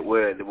do that,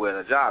 where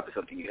the job is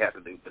something you have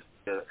to do, but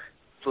the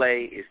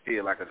play is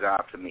still like a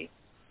job to me.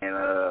 And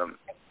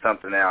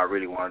something that I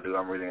really want to do,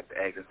 I'm really into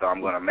acting, so I'm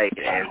going to make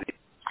it as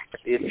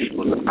if it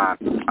was a job.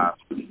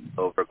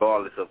 So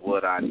regardless of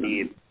what I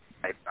did,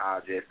 I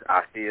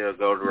still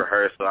go to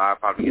rehearsal. I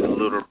probably get a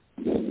little.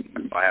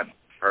 I have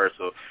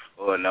rehearsal,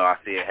 or no, I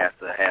still have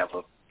to have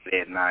a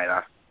bed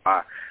night.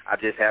 I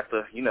just have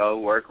to,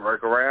 work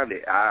around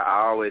it.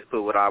 I always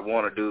put what I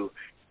want to do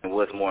and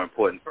what's more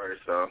important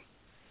first. So,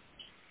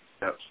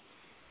 yep.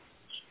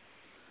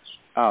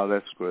 Oh,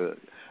 that's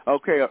good.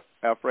 Okay,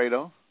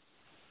 Alfredo.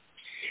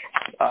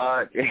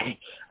 I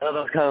know that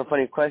was kind of a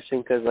funny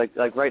question because,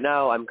 like right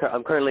now, I'm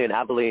currently in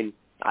Abilene.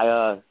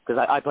 Because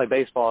I play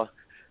baseball.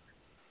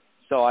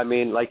 So, I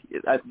mean, like,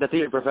 the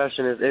theater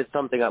profession is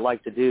something I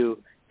like to do.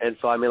 And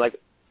so, I mean, like,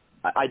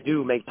 I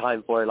do make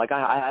time for it. Like,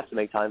 I have to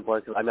make time for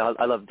it because, I mean,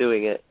 I love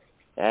doing it.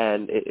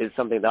 And it's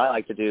something that I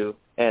like to do.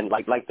 And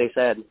like they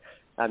said,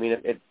 I mean,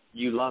 if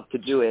you love to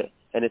do it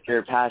and it's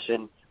your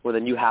passion, well,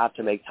 then you have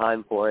to make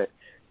time for it.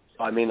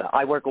 So, I mean,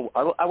 I work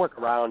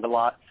around a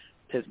lot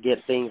to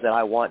get things that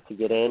I want to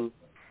get in,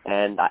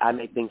 and I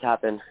make things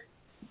happen.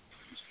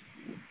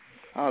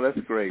 Oh, that's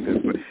great. That's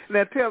great.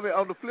 Now, tell me,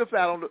 on the flip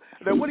side,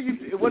 what do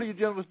you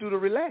gentlemen do to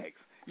relax?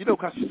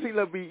 Because you seem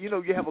to be,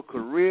 you have a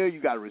career, you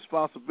got a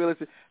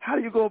responsibility. How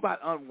do you go about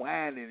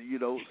unwinding,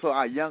 so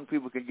our young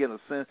people can get a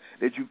sense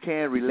that you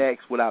can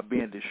relax without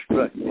being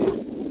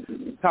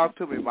destructive? Talk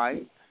to me,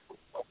 Mike.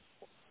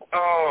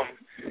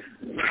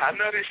 I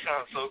know this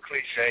sounds so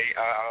cliche.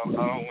 I don't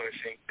want to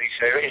seem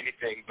cliche or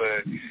anything,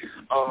 but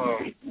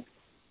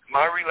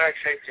my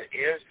relaxation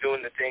is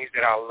doing the things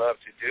that I love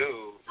to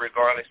do,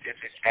 regardless if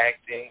it's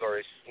acting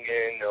or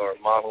singing or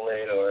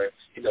modeling or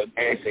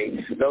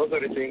dancing. Those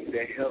are the things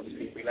that help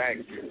me relax.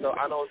 So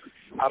I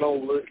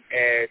don't look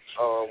at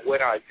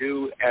what I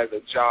do as a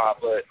job,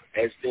 but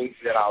as things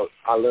that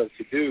I love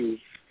to do.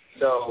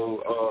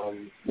 So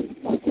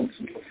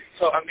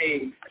I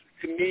mean,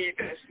 to me,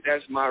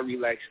 that's my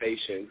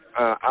relaxation.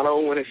 I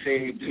don't want to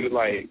seem too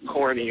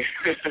corny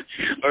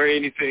or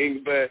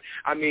anything, but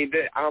I mean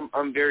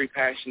I'm very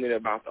passionate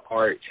about the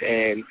arts,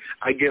 and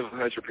I give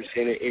 100%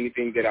 in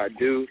anything that I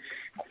do.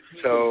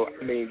 So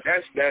I mean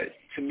that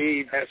to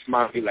me, that's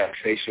my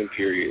relaxation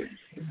period.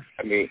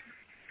 I mean.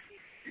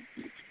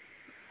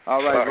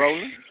 All right,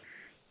 Roland.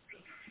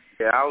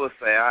 Yeah, I would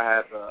say I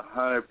have to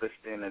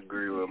 100%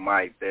 agree with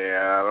Mike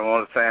there. I don't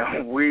want to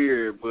sound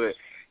weird, but.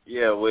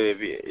 Yeah, well,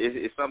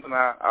 it's something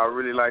I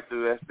really like to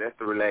do. That's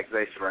the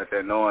relaxation right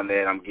there, knowing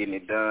that I'm getting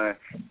it done.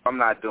 If I'm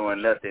not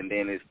doing nothing,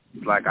 then it's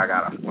like I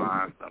got to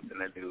find something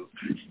to do.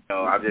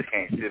 I just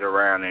can't sit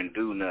around and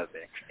do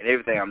nothing. And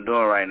everything I'm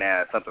doing right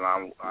now is something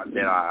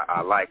that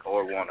I like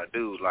or want to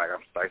do. Like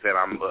I said,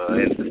 I'm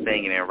into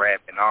singing and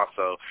rapping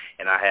also,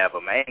 and I have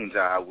a main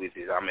job, which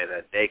is I'm at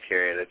a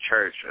daycare at a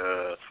church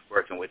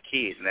working with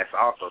kids, and that's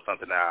also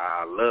something that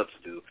I love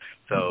to do.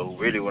 So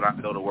really when I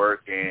go to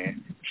work,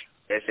 and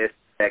that's just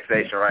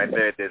relaxation right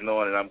there, just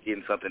knowing that I'm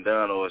getting something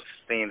done or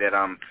seeing that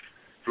I'm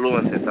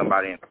influencing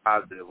somebody in a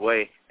positive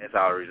way. That's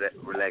all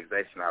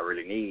relaxation I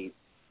really need.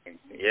 And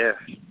yeah,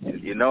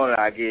 that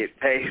I get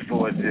paid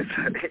for it,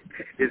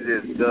 it's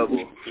just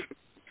double.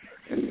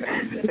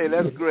 Hey,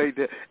 that's great.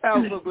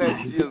 I'm so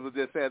glad you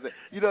just said that.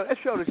 That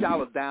shows that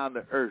y'all are down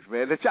to earth,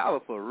 man. That y'all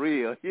are for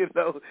real. You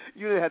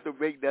didn't have to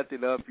make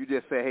nothing up. You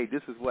just say, hey,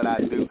 this is what I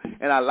do.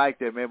 And I like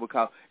that, man,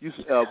 because you,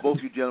 both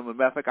you gentlemen,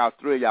 matter of fact, all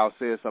three of y'all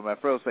said something.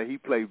 At first, say he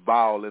played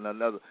ball and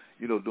another,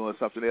 doing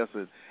something else.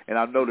 And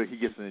I know that he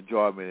gets an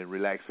enjoyment and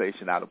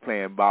relaxation out of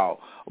playing ball.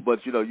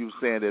 But, you were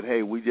saying that,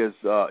 hey, we just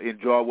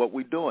enjoy what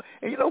we're doing.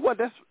 And you know what?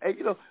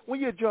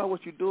 When you enjoy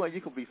what you're doing, you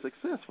can be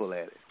successful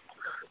at it.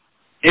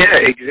 Yeah,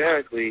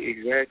 exactly.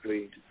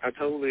 I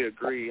totally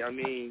agree. I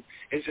mean,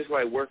 it's just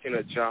like working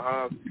a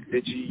job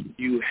that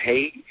you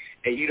hate,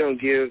 and you don't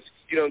give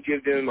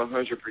them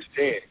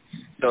 100%.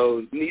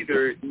 So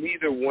neither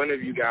one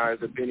of you guys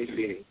are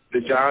benefiting.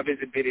 The job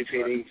isn't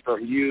benefiting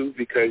from you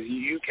because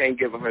you can't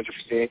give 100%,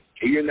 and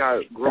you're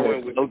not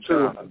growing with the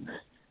job.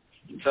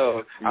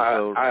 So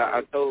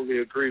I totally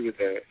agree with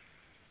that.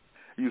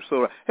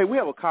 Hey, we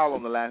have a call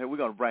on the line here. We're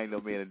going to bring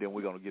them in, and then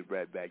we're going to get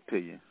right back to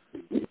you.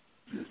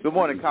 Good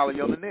morning, caller.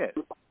 You're on the net.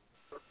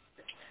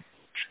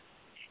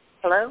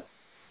 Hello?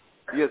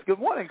 Yes, good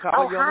morning,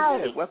 caller. You're on the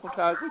hi. net. Welcome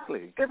to our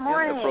weekly Good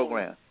morning.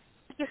 program.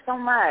 you so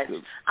much.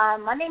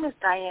 My name is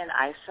Diane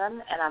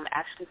Isom, and I'm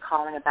actually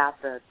calling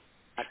about the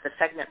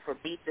segment for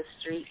Beat the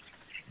Street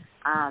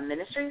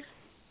Ministries.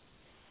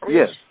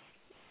 Yes.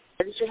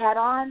 That you had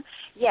on?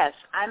 Yes,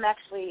 I'm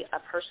actually a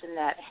person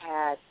that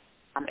had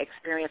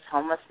experienced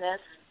homelessness,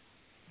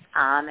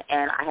 and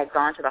I had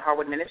gone to the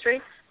Harwood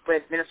Ministry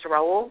with Minister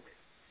Raul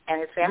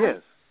and his family.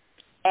 Yes.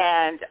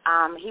 And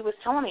he was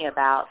telling me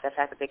about the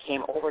fact that they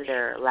came over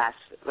there last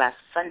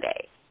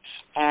Sunday,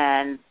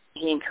 and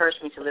he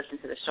encouraged me to listen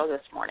to the show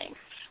this morning.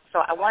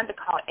 So I wanted to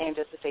call in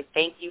just to say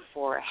thank you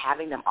for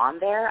having them on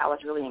there. I was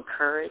really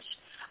encouraged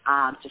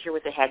to hear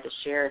what they had to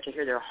share, to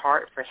hear their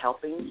heart for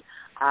helping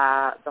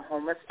the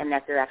homeless, and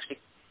that they're actually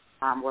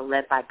were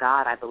led by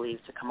God, I believe,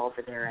 to come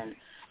over there and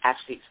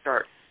actually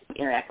start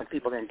interacting with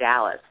people in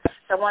Dallas.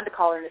 So I wanted to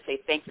call in to say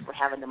thank you for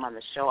having them on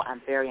the show.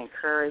 I'm very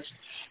encouraged,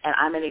 and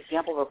I'm an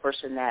example of a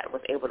person that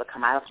was able to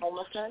come out of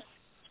homelessness,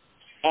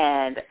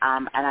 and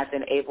I've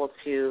been able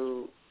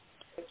to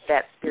take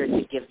that spirit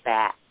to give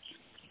back.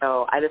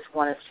 So I just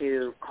wanted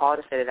to call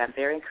to say that I'm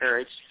very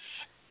encouraged,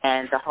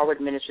 and the Harwood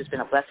Ministry has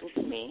been a blessing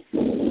to me,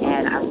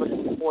 and I'm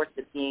looking forward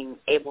to being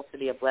able to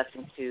be a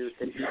blessing to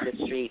the Beat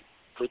the Street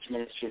Preach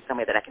Ministry in some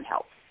way that I can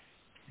help.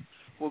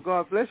 Well,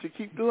 God bless you.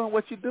 Keep doing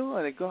what you're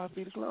doing, and God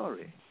be the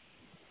glory.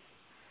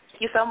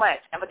 Thank you so much.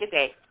 Have a good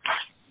day.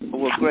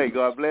 Well, great.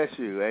 God bless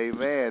you.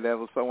 Amen. That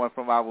was someone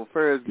from our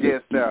first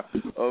guest there.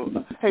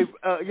 Hey,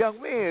 young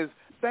men,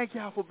 thank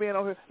y'all for being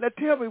on here. Now,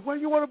 tell me, where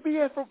you want to be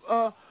at from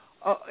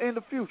in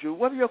the future?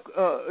 What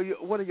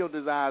are your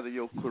desires and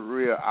your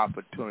career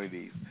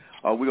opportunities?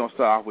 We're gonna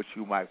start off with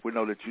you, Mike. We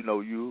know that you're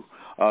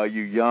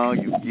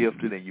young, you're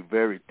gifted, and you're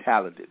very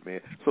talented,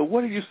 man. So,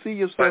 what do you see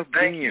yourself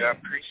thank being? you, I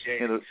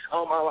appreciate it.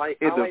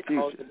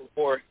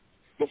 Future?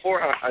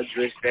 Before I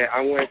address that,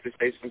 I wanted to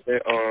say something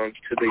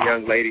to the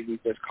young lady who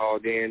just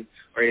called in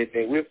or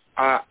anything.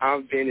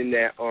 I've been in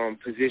that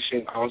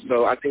position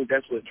also. I think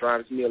that's what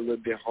drives me a little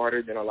bit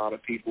harder than a lot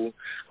of people.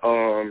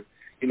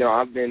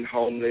 I've been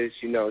homeless,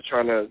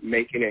 trying to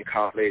make it in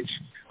college,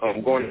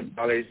 going to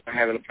college,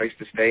 having a place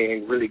to stay,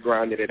 and really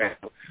grinding it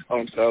out.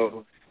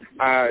 So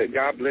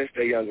God bless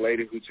that young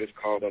lady who just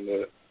called on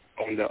the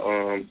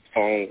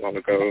phone a while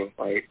ago,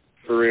 like,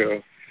 for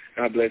real.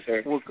 God bless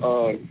her. Well,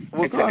 God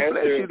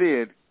bless you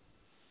then.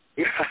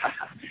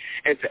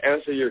 And to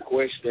answer your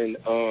question,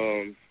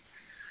 I'm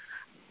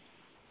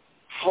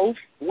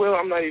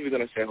not even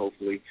going to say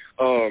hopefully.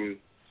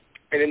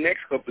 In the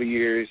next couple of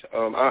years,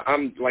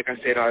 I'm like I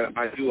said,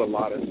 I do a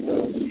lot of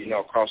stuff,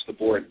 across the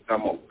board.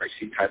 I'm a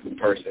mercy type of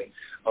person.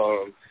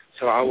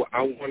 So I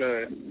want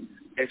to,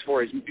 as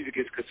far as music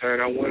is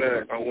concerned, I want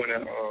to,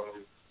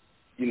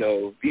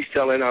 be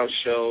selling out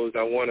shows.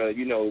 I want to,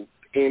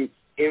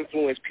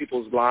 influence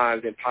people's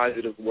lives in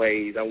positive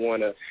ways. I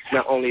want to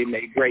not only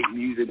make great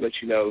music, but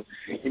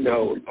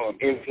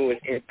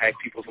influence, impact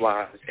people's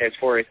lives. As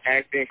far as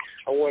acting,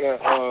 I want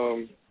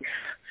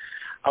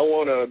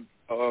to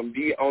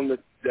be on the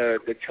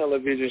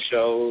television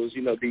shows,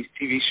 these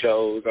TV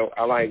shows.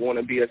 I want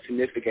to be a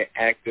significant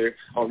actor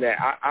on that.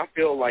 I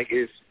feel like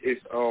it's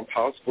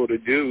possible to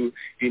do.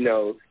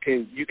 You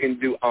can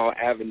do all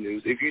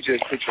avenues if you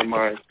just put your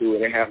mind to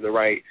it and have the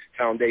right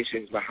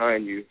foundations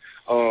behind you.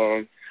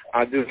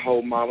 I do the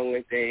whole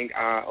modeling thing.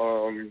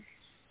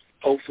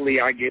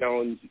 Hopefully I get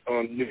on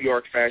New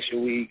York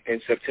Fashion Week in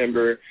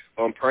September.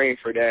 I'm praying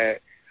for that.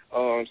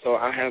 So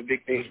I have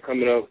big things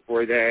coming up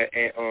for that.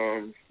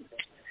 And,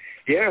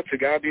 to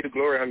God be the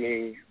glory. I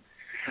mean,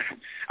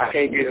 I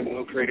can't give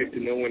no credit to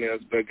no one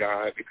else but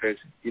God because,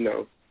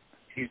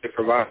 He's the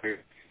provider.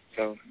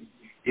 So,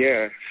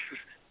 yeah.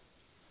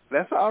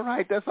 That's all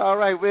right. Man.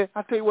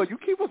 I tell you what, you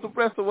keep us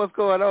abreast of what's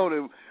going on,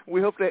 and we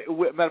hope that,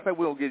 matter of fact,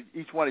 we're going to get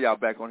each one of y'all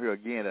back on here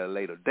again at a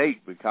later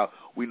date because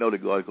we know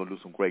that God is going to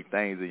do some great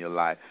things in your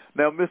life.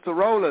 Now, Mr.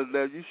 Rowland,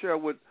 you share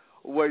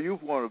where you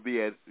want to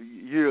be at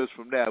years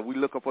from now. We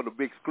look up on the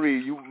big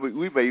screen.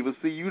 We may even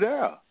see you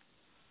there.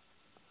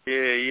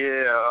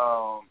 Yeah.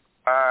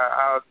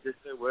 I'll just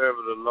say wherever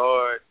the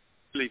Lord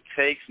really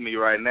takes me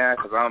right now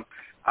because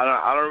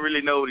I don't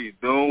really know what He's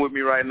doing with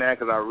me right now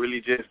because I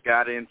really just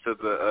got into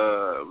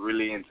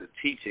into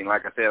teaching.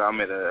 Like I said,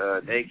 I'm at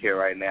a daycare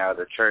right now at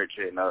a church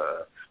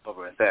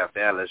over in South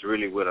Dallas,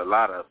 really with a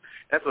lot of,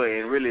 that's what,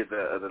 and really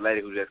the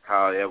lady who just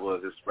called, that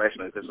was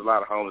inspirational. There's a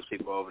lot of homeless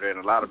people over there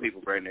and a lot of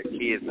people bring their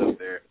kids up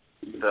there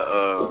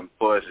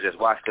for us to just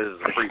watch because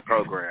it's a free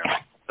program.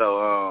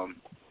 So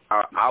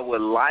I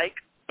would like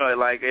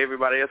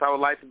everybody else, I would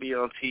like to be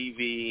on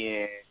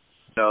TV and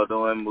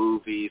doing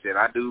movies, and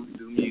I do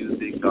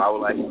music, so I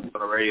would like to be on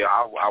the radio.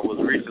 I was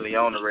recently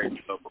on the radio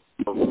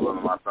before one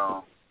of my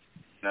songs.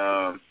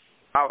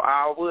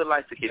 I would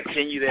like to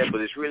continue that, but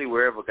it's really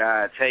wherever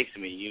God takes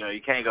me.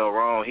 You can't go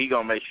wrong. He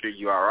going to make sure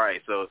you're all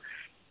right. So,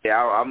 yeah,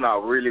 I'm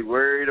not really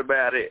worried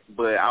about it,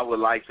 but I would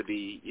like to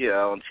be,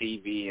 on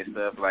TV and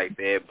stuff like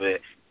that. But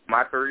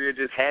my career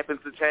just happens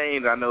to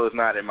change. I know it's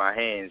not in my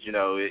hands.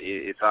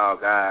 It's all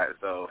God.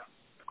 So,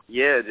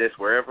 yeah, just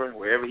wherever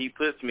He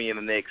puts me in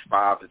the next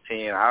 5 to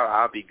 10,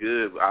 I'll be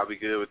good. I'll be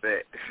good with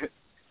that.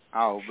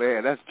 Oh,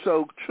 man, that's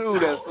so true.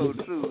 That's so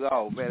true.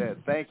 Oh, man,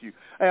 thank you.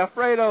 Hey,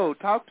 Alfredo,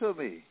 talk to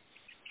me.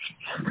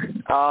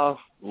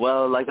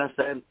 Well, like I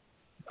said,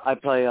 I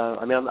play.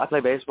 I play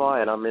baseball,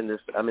 and I'm in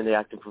the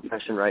active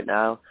profession right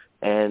now.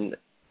 And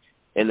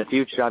in the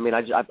future, I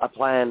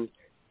plan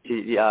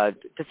to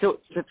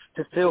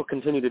still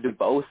continue to do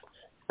both.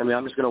 I'm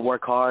just going to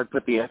work hard,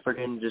 put the effort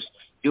in, just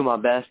do my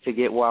best to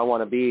get where I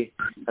want to be.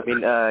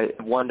 If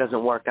one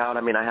doesn't work out,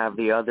 I have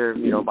the other,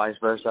 vice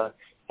versa.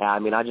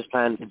 I just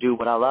plan to do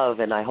what I love,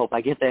 and I hope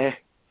I get there.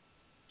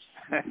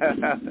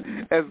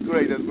 That's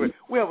great. That's great.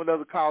 We have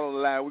another call on the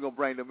line. We're going to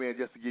bring them in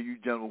just to give you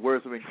gentlemen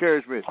words of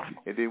encouragement,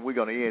 and then we're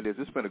going to end this.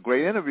 It's been a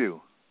great interview.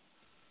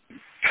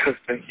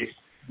 Thank you.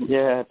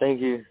 Yeah,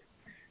 thank you.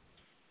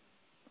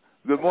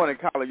 Good morning,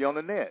 caller. You on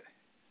the net?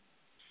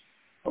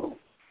 Oh,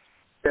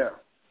 yeah.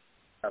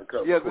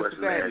 Yes,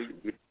 Mr. Daniel.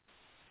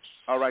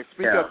 All right,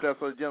 speak up there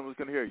so the gentleman's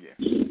going to hear you.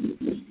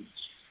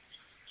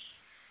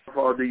 How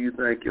far do you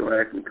think your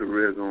acting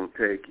career is going to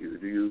take you?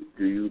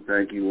 Do you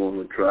think you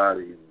want to try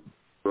these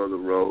other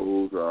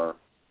roles, or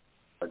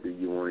do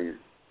you want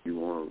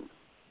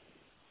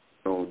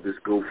to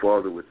just go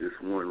farther with this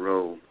one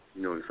role?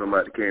 If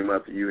somebody came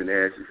up to you and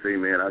asked you, say,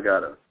 man, I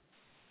got a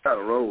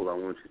role I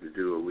want you to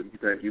do, or would you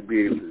think you'd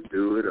be able to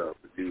do it, or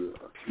would you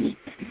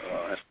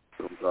have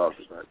some thoughts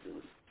about doing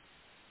it?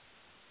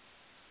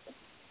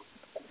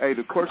 Hey,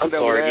 the question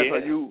that was asked,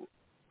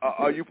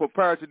 are you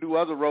prepared to do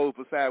other roles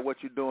besides what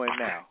you're doing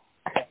now?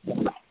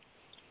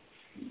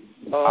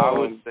 I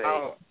would say.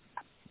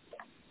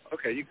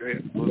 Okay, you go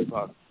ahead.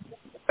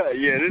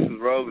 Yeah, this is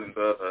Roland.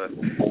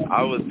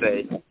 I would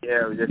say,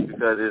 just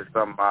because it's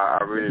something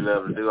I really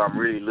love to do. I'm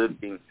really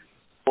looking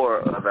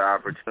for other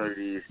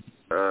opportunities,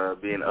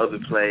 be in other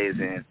plays,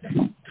 and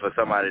for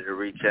somebody to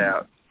reach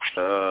out,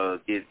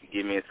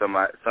 give me some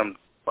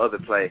other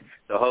play.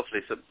 So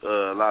hopefully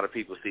a lot of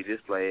people see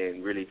this play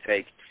and really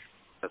take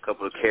a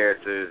couple of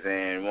characters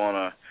and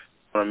want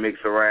to mix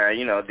around,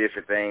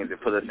 different things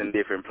and put us in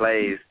different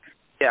plays.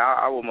 Yeah,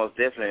 I would most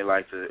definitely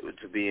like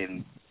to be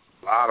in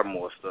a lot of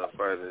more stuff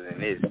further than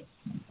this.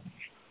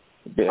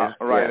 Yeah.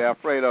 All right,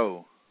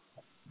 Alfredo.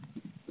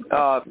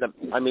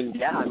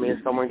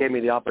 If someone gave me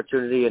the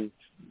opportunity and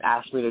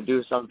asked me to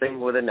do something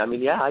with it,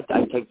 I'd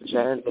take the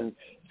chance and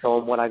show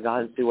them what I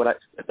got and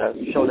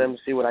show them,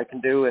 see what I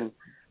can do, and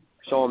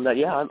show them that,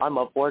 I'm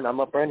up for it and I'm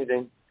up for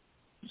anything.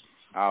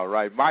 All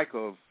right.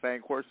 Michael,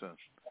 same question.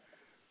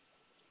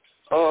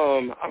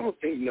 I don't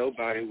think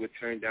nobody would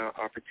turn down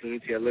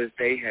opportunity unless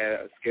they had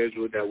a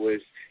schedule that was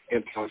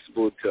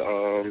impossible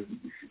to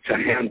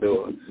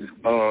handle.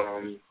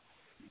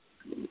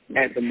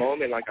 At the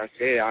moment, like I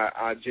said,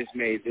 I just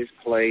made this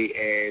play,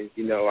 and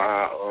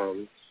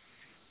I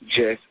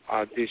just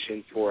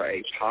auditioned for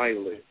a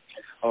pilot,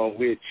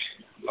 which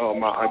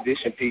my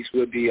audition piece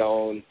will be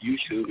on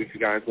YouTube if you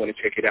guys want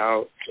to check it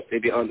out.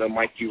 It'll be under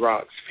Mikey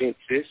Rock's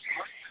Fences.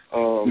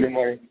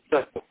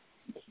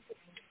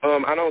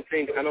 I don't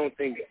think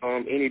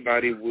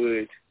anybody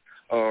would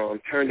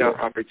turn down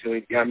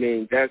opportunity.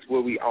 That's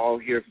what we all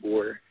here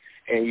for,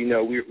 and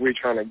we're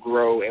trying to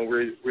grow, and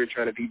we're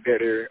trying to be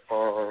better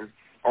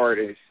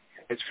artists.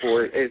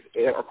 It's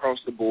across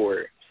the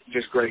board,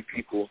 just great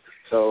people.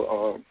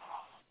 So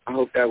I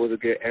hope that was a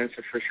good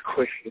answer for your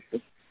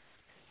question.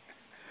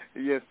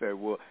 Yes, sir.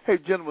 Well, hey,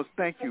 gentlemen,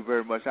 thank you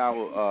very much.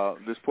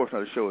 This portion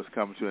of the show is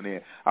coming to an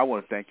end. I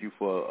want to thank you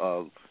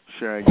for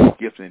sharing your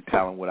gifts and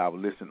talent with our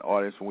listening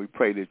audience, and we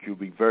pray that you'll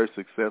be very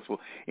successful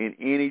in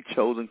any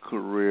chosen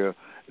career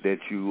that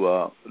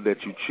you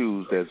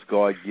choose that's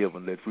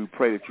God-given. That we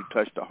pray that you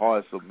touch the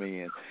hearts of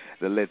men,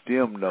 to let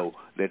them know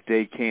that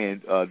they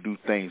can do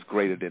things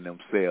greater than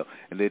themselves,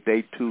 and that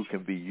they too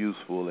can be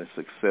useful and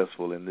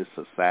successful in this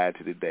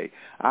society today.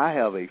 I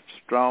have a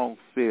strong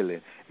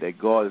feeling that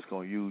God is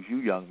going to use you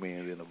young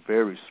men in a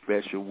very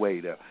special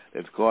way, that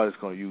God is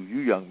going to use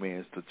you young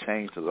men to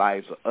change the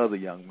lives of other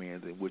young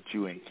men in which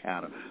you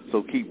encounter.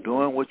 So keep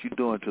doing what you're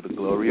doing to the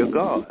glory of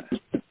God.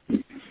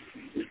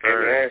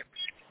 Amen.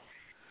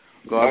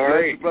 God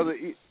bless you, brother.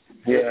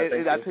 Yeah,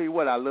 I tell you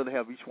what, I love to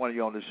have each one of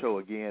you on the show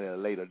again at a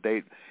later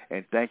date,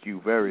 and thank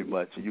you very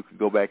much. And you can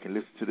go back and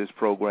listen to this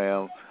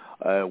program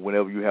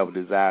whenever you have a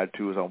desire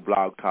to. It's on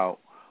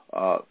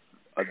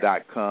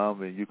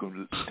blogtalk.com, and you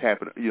can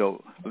tap it,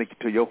 link it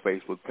to your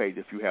Facebook page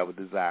if you have a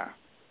desire.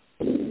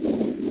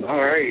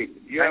 All right.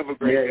 You have a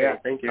great day. Yeah,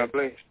 thank you. God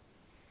bless.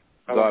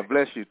 God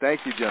bless you.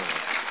 Thank you, gentlemen.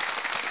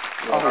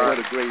 What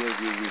a great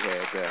interview we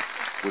had there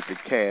with the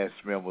cast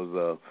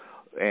members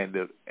and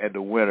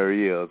the winner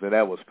is, and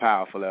that was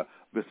powerful.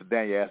 Mr.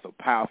 Daniel asked a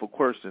powerful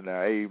question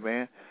there.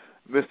 Amen.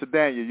 Mr.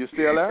 Daniel, you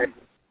still there?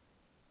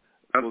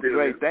 I'm well, still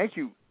great. there. Thank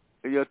you.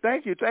 Yeah,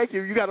 thank you.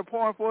 You got a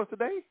poem for us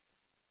today?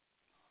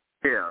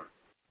 Yeah.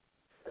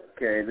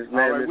 Okay, this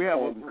we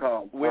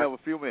have a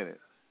few minutes.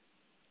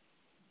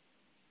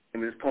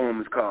 And this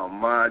poem is called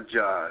My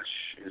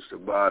Josh. It's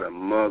about a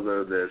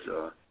mother that's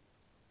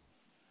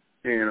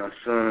seeing her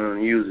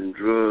son using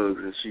drugs,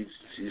 and she's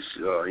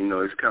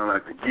it's kind of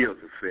like the guilt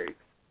effect.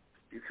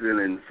 She's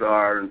feeling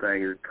sorry and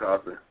thinking it's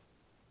causing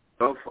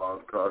her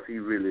fault because he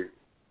really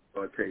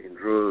started taking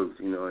drugs,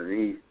 and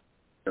he,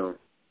 you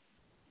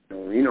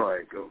know how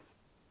it goes.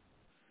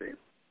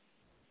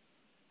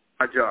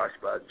 By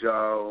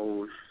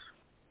Josh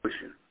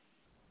Pushing.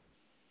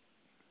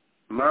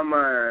 In my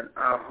mind,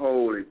 I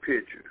hold a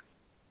picture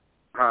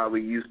of how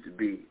we used to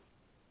be.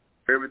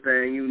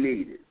 Everything you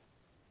needed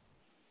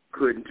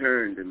couldn't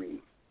turn to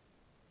me.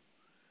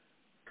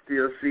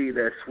 Still see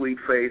that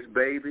sweet-faced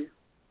baby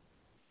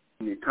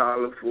in the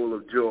toddler full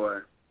of joy,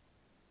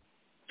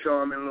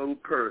 charming little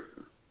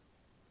person,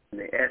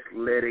 and the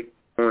athletic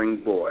young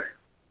boy.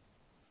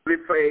 Every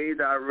phase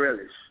I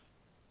relish,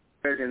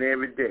 present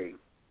every day,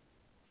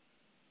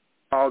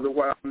 all the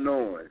while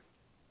knowing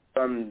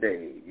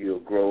someday you'll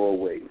grow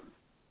away.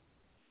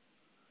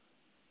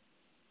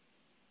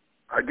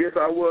 I guess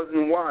I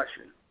wasn't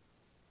watching,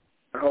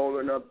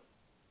 holding up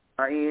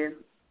my end,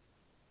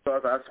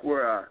 because I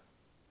swear I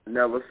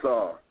never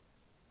saw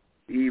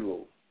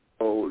evil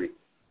holding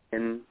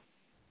in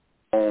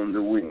on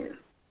the wind.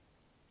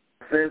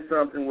 I sensed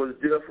something was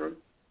different.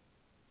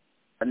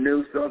 I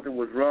knew something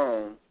was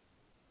wrong.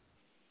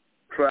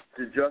 Tried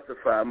to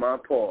justify my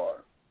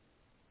part.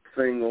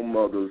 Single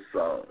mother's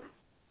song.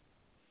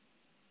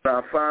 When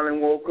I finally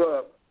woke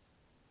up,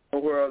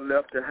 nowhere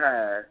left to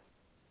hide,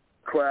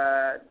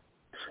 cried,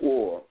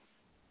 swore,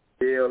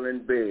 yelled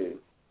and begged,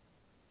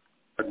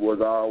 but was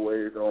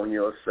always on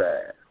your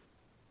side.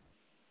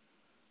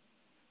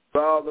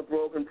 With all the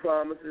broken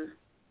promises,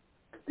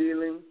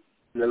 stealing,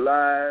 and the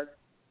lies,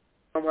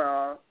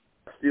 somehow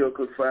I still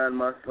could find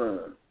my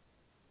son.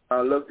 I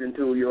looked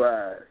into your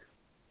eyes.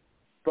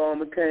 Storm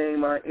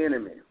became my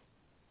enemy.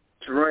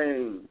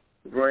 Drained,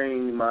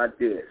 bring my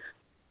death.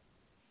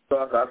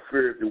 Thus I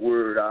feared the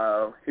word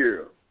I'll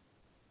hear.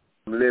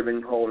 I'm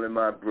living, holding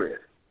my breath.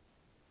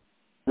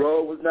 The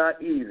road was not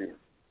easy.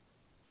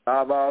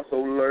 I've also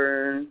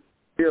learned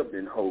lived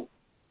in hope.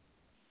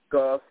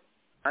 Because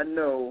I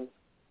know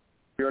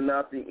you're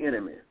not the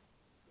enemy.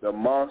 The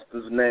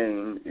monster's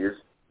name is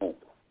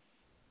hope.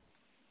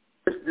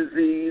 This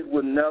disease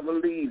will never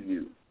leave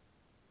you.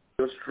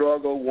 You'll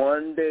struggle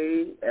one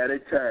day at a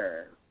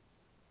time.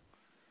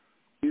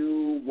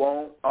 You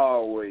won't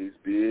always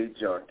be a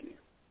junkie,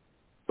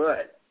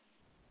 but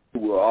you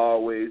will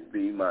always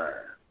be mine.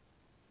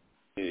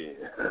 Yeah.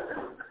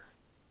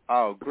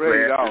 Oh,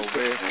 great. Oh,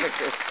 man.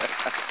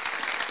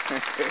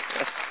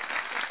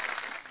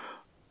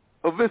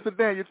 Well, Mr.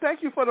 Daniel,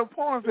 thank you for the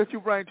poems that you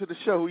bring to the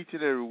show each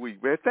and every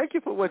week, man. Thank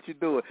you for what you're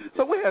doing.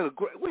 So we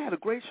had a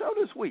great show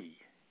this week.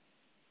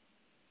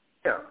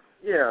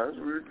 Yeah, it's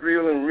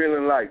real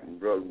enlightening,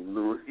 Brother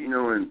Lewis.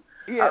 And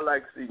I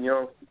like to see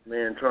youngsters,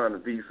 man, trying to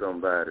be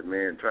somebody,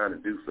 man, trying to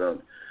do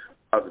something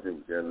positive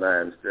with their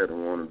lives instead of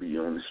wanting to be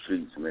on the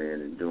streets,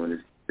 man, and doing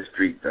this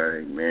street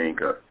thing, man,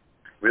 because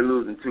we're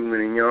losing too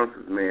many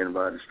youngsters, man,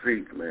 by the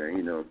streets,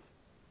 man.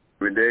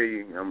 Every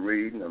day I'm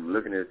reading, I'm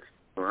looking at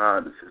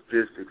how the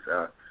statistics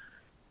are.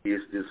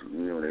 It's just,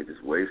 they're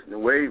just wasting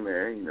away,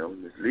 man,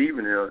 just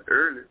leaving here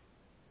early.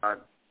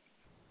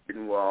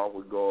 Getting involved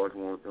with God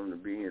wants them to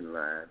be in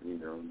life,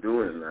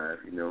 doing in life,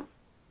 doing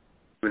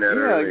that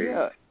early.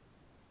 Yeah.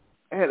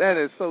 That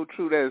is so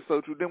true. That is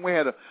so true. Then we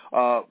had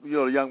the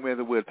young man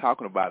that we were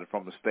talking about it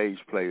from the stage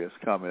play that's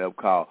coming up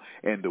called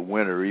 "And the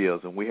Winter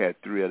Is," and we had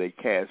three of their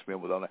cast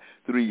members on it.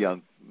 Three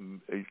young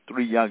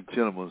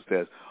gentlemen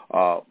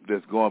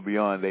that's going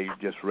beyond their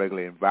just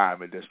regular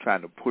environment. That's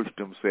trying to push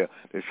themselves.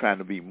 They're trying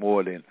to be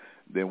more than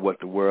what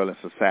the world and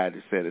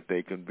society said that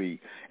they can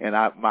be. And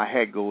my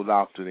hat goes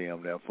off to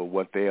them there for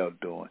what they are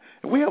doing.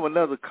 And we have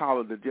another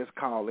caller that just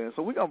called in,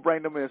 so we're gonna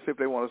bring them in and see if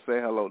they want to say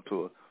hello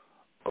to us.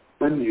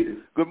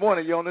 Good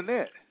morning, you're on the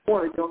net.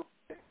 Morning, John.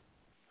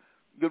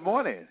 Good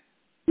morning.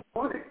 Good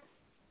morning.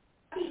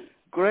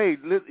 Great.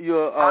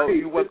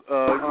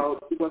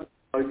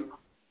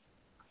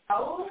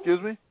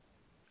 Excuse me?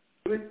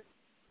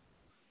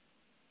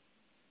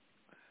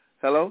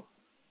 Hello?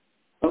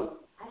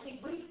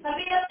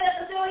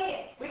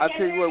 I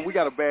tell you what, we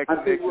got a bad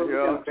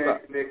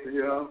connection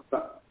here.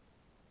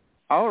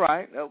 All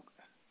right.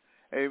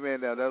 Hey,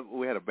 man,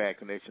 we had a bad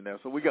connection there.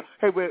 So we get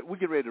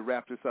ready to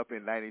wrap this up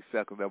in 90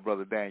 seconds there,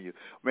 Brother Daniel.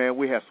 Man,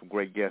 we have some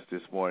great guests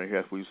this morning.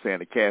 As we were saying,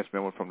 the cast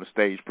member from the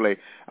stage play.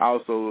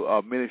 Also,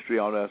 a ministry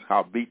on us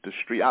called Beat the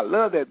Street. I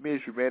love that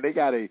ministry, man. They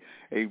got a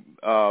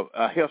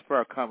health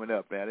fair coming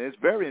up, man. It's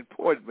very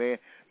important, man,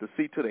 to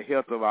see to the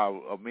health of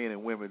our men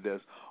and women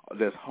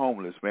that's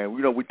homeless, man.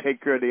 We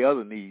take care of the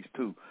other needs,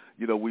 too.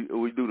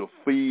 We do the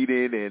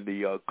feeding and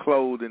the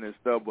clothing and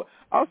stuff, but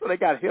also they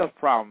got health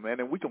problems, man,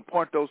 and we can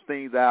point those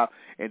things out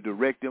and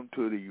direct them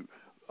to the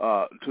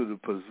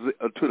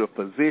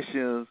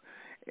physicians,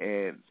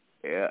 and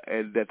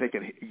that they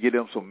can get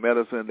them some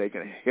medicine. They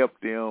can help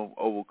them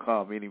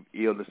overcome any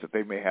illness that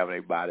they may have in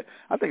their body.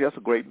 I think that's a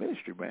great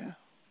ministry, man.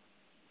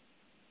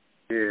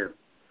 Yeah,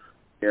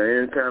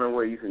 any kind of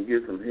way you can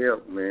get some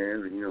help,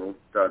 man.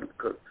 Start to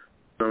cut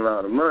a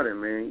lot of money,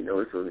 man.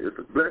 It's a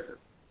blessing.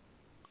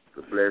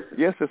 It's a blessing.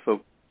 Yes,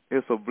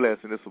 It's a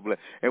blessing. It's a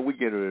blessing. And we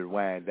get ready to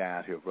wind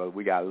down here, brother.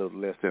 We got a little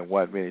less than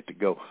 1 minute to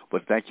go.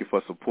 But thank you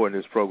for supporting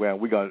this program.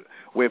 We're going to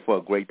wait for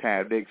a great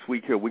time. Next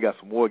week here, we got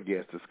some more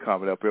guests that's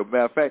coming up here.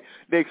 Matter of fact,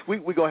 next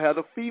week we're going to have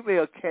the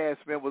female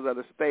cast members of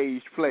the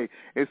stage play.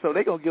 And so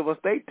they're going to give us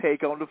their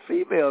take on the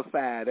female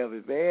side of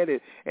it, man.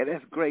 And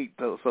that's great,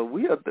 though. So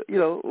we are,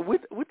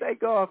 we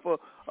thank God for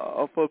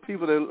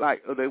people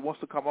that wants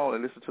to come on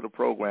and listen to the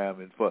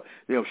program and for,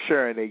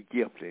 sharing their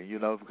gifting,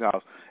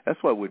 because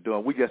that's what we're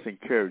doing. We're just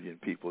encouraging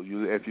people.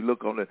 If you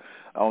look on the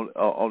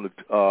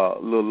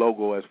little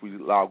logo as we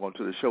log on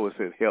to the show, it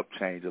says "Help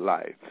Change a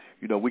Life."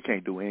 We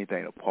can't do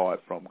anything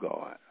apart from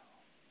God.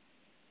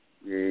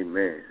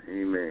 Amen.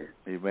 Amen.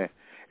 Amen.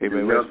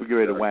 Amen. Let's get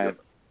ready to wind.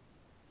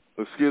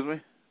 Excuse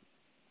me?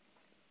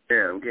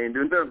 Yeah, we can't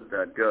do nothing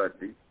without God,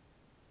 see?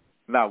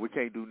 No, we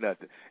can't do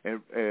nothing.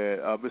 And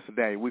Mr.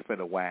 Daniel, we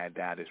finna wind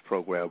down this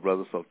program,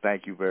 brother. So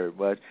thank you very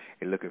much,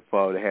 and looking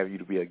forward to having you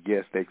to be a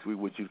guest next week.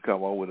 Would you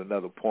come on with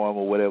another poem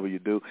or whatever you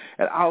do?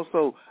 And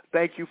also,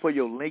 thank you for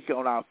your link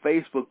on our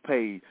Facebook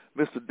page.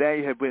 Mr.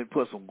 Daniel has been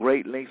putting some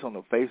great links on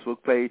the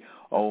Facebook page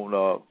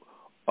on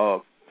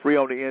Free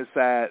on the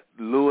Inside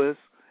Lewis.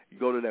 You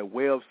go to that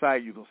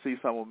website, you can see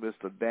some of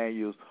Mr.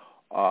 Daniel's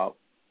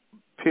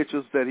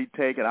pictures that he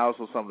take, and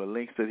also some of the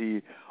links that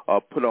he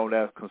put on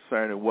there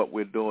concerning what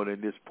we're doing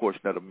in this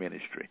portion of the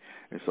ministry.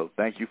 And so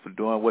thank you for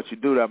doing what you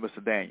do there,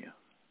 Mr. Daniel.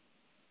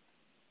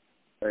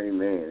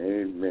 Amen.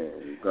 Amen.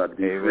 You've got to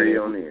be free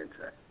on the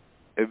inside.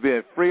 It's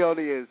been free on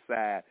the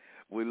inside.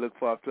 We look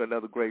forward to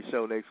another great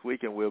show next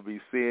week, and we'll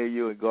be seeing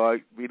you, and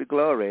God be the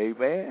glory.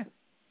 Amen.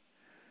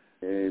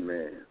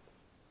 Amen.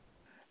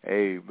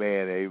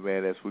 Amen,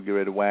 amen. As we get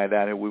ready to wind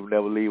down here, we will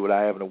never leave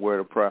without having a word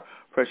of prayer.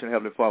 Precious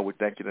Heavenly Father, we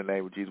thank you in the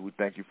name of Jesus. We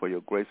thank you for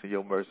your grace and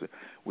your mercy.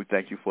 We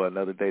thank you for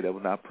another day that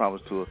was not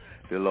promised to us,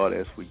 dear Lord,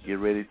 as we get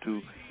ready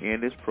to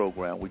end this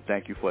program. We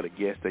thank you for the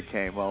guests that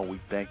came on.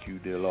 We thank you,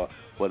 dear Lord,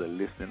 for the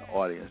listening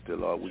audience, dear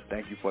Lord. We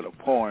thank you for the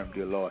poem,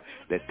 dear Lord,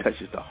 that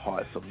touches the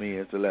hearts of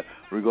men,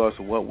 regardless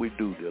of what we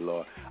do, dear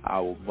Lord.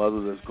 Our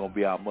mother is going to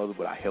be our mother,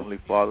 but our Heavenly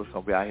Father is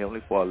going to be our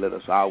Heavenly Father. Let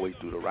us always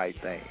do the right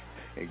thing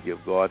and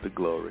give God the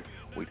glory.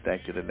 We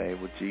thank you in the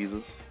name of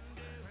Jesus.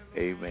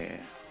 Amen.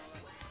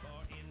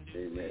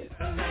 Amen.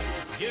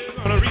 You're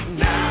gonna reach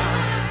now.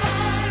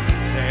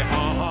 Say,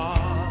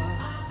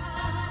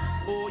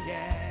 oh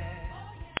yeah.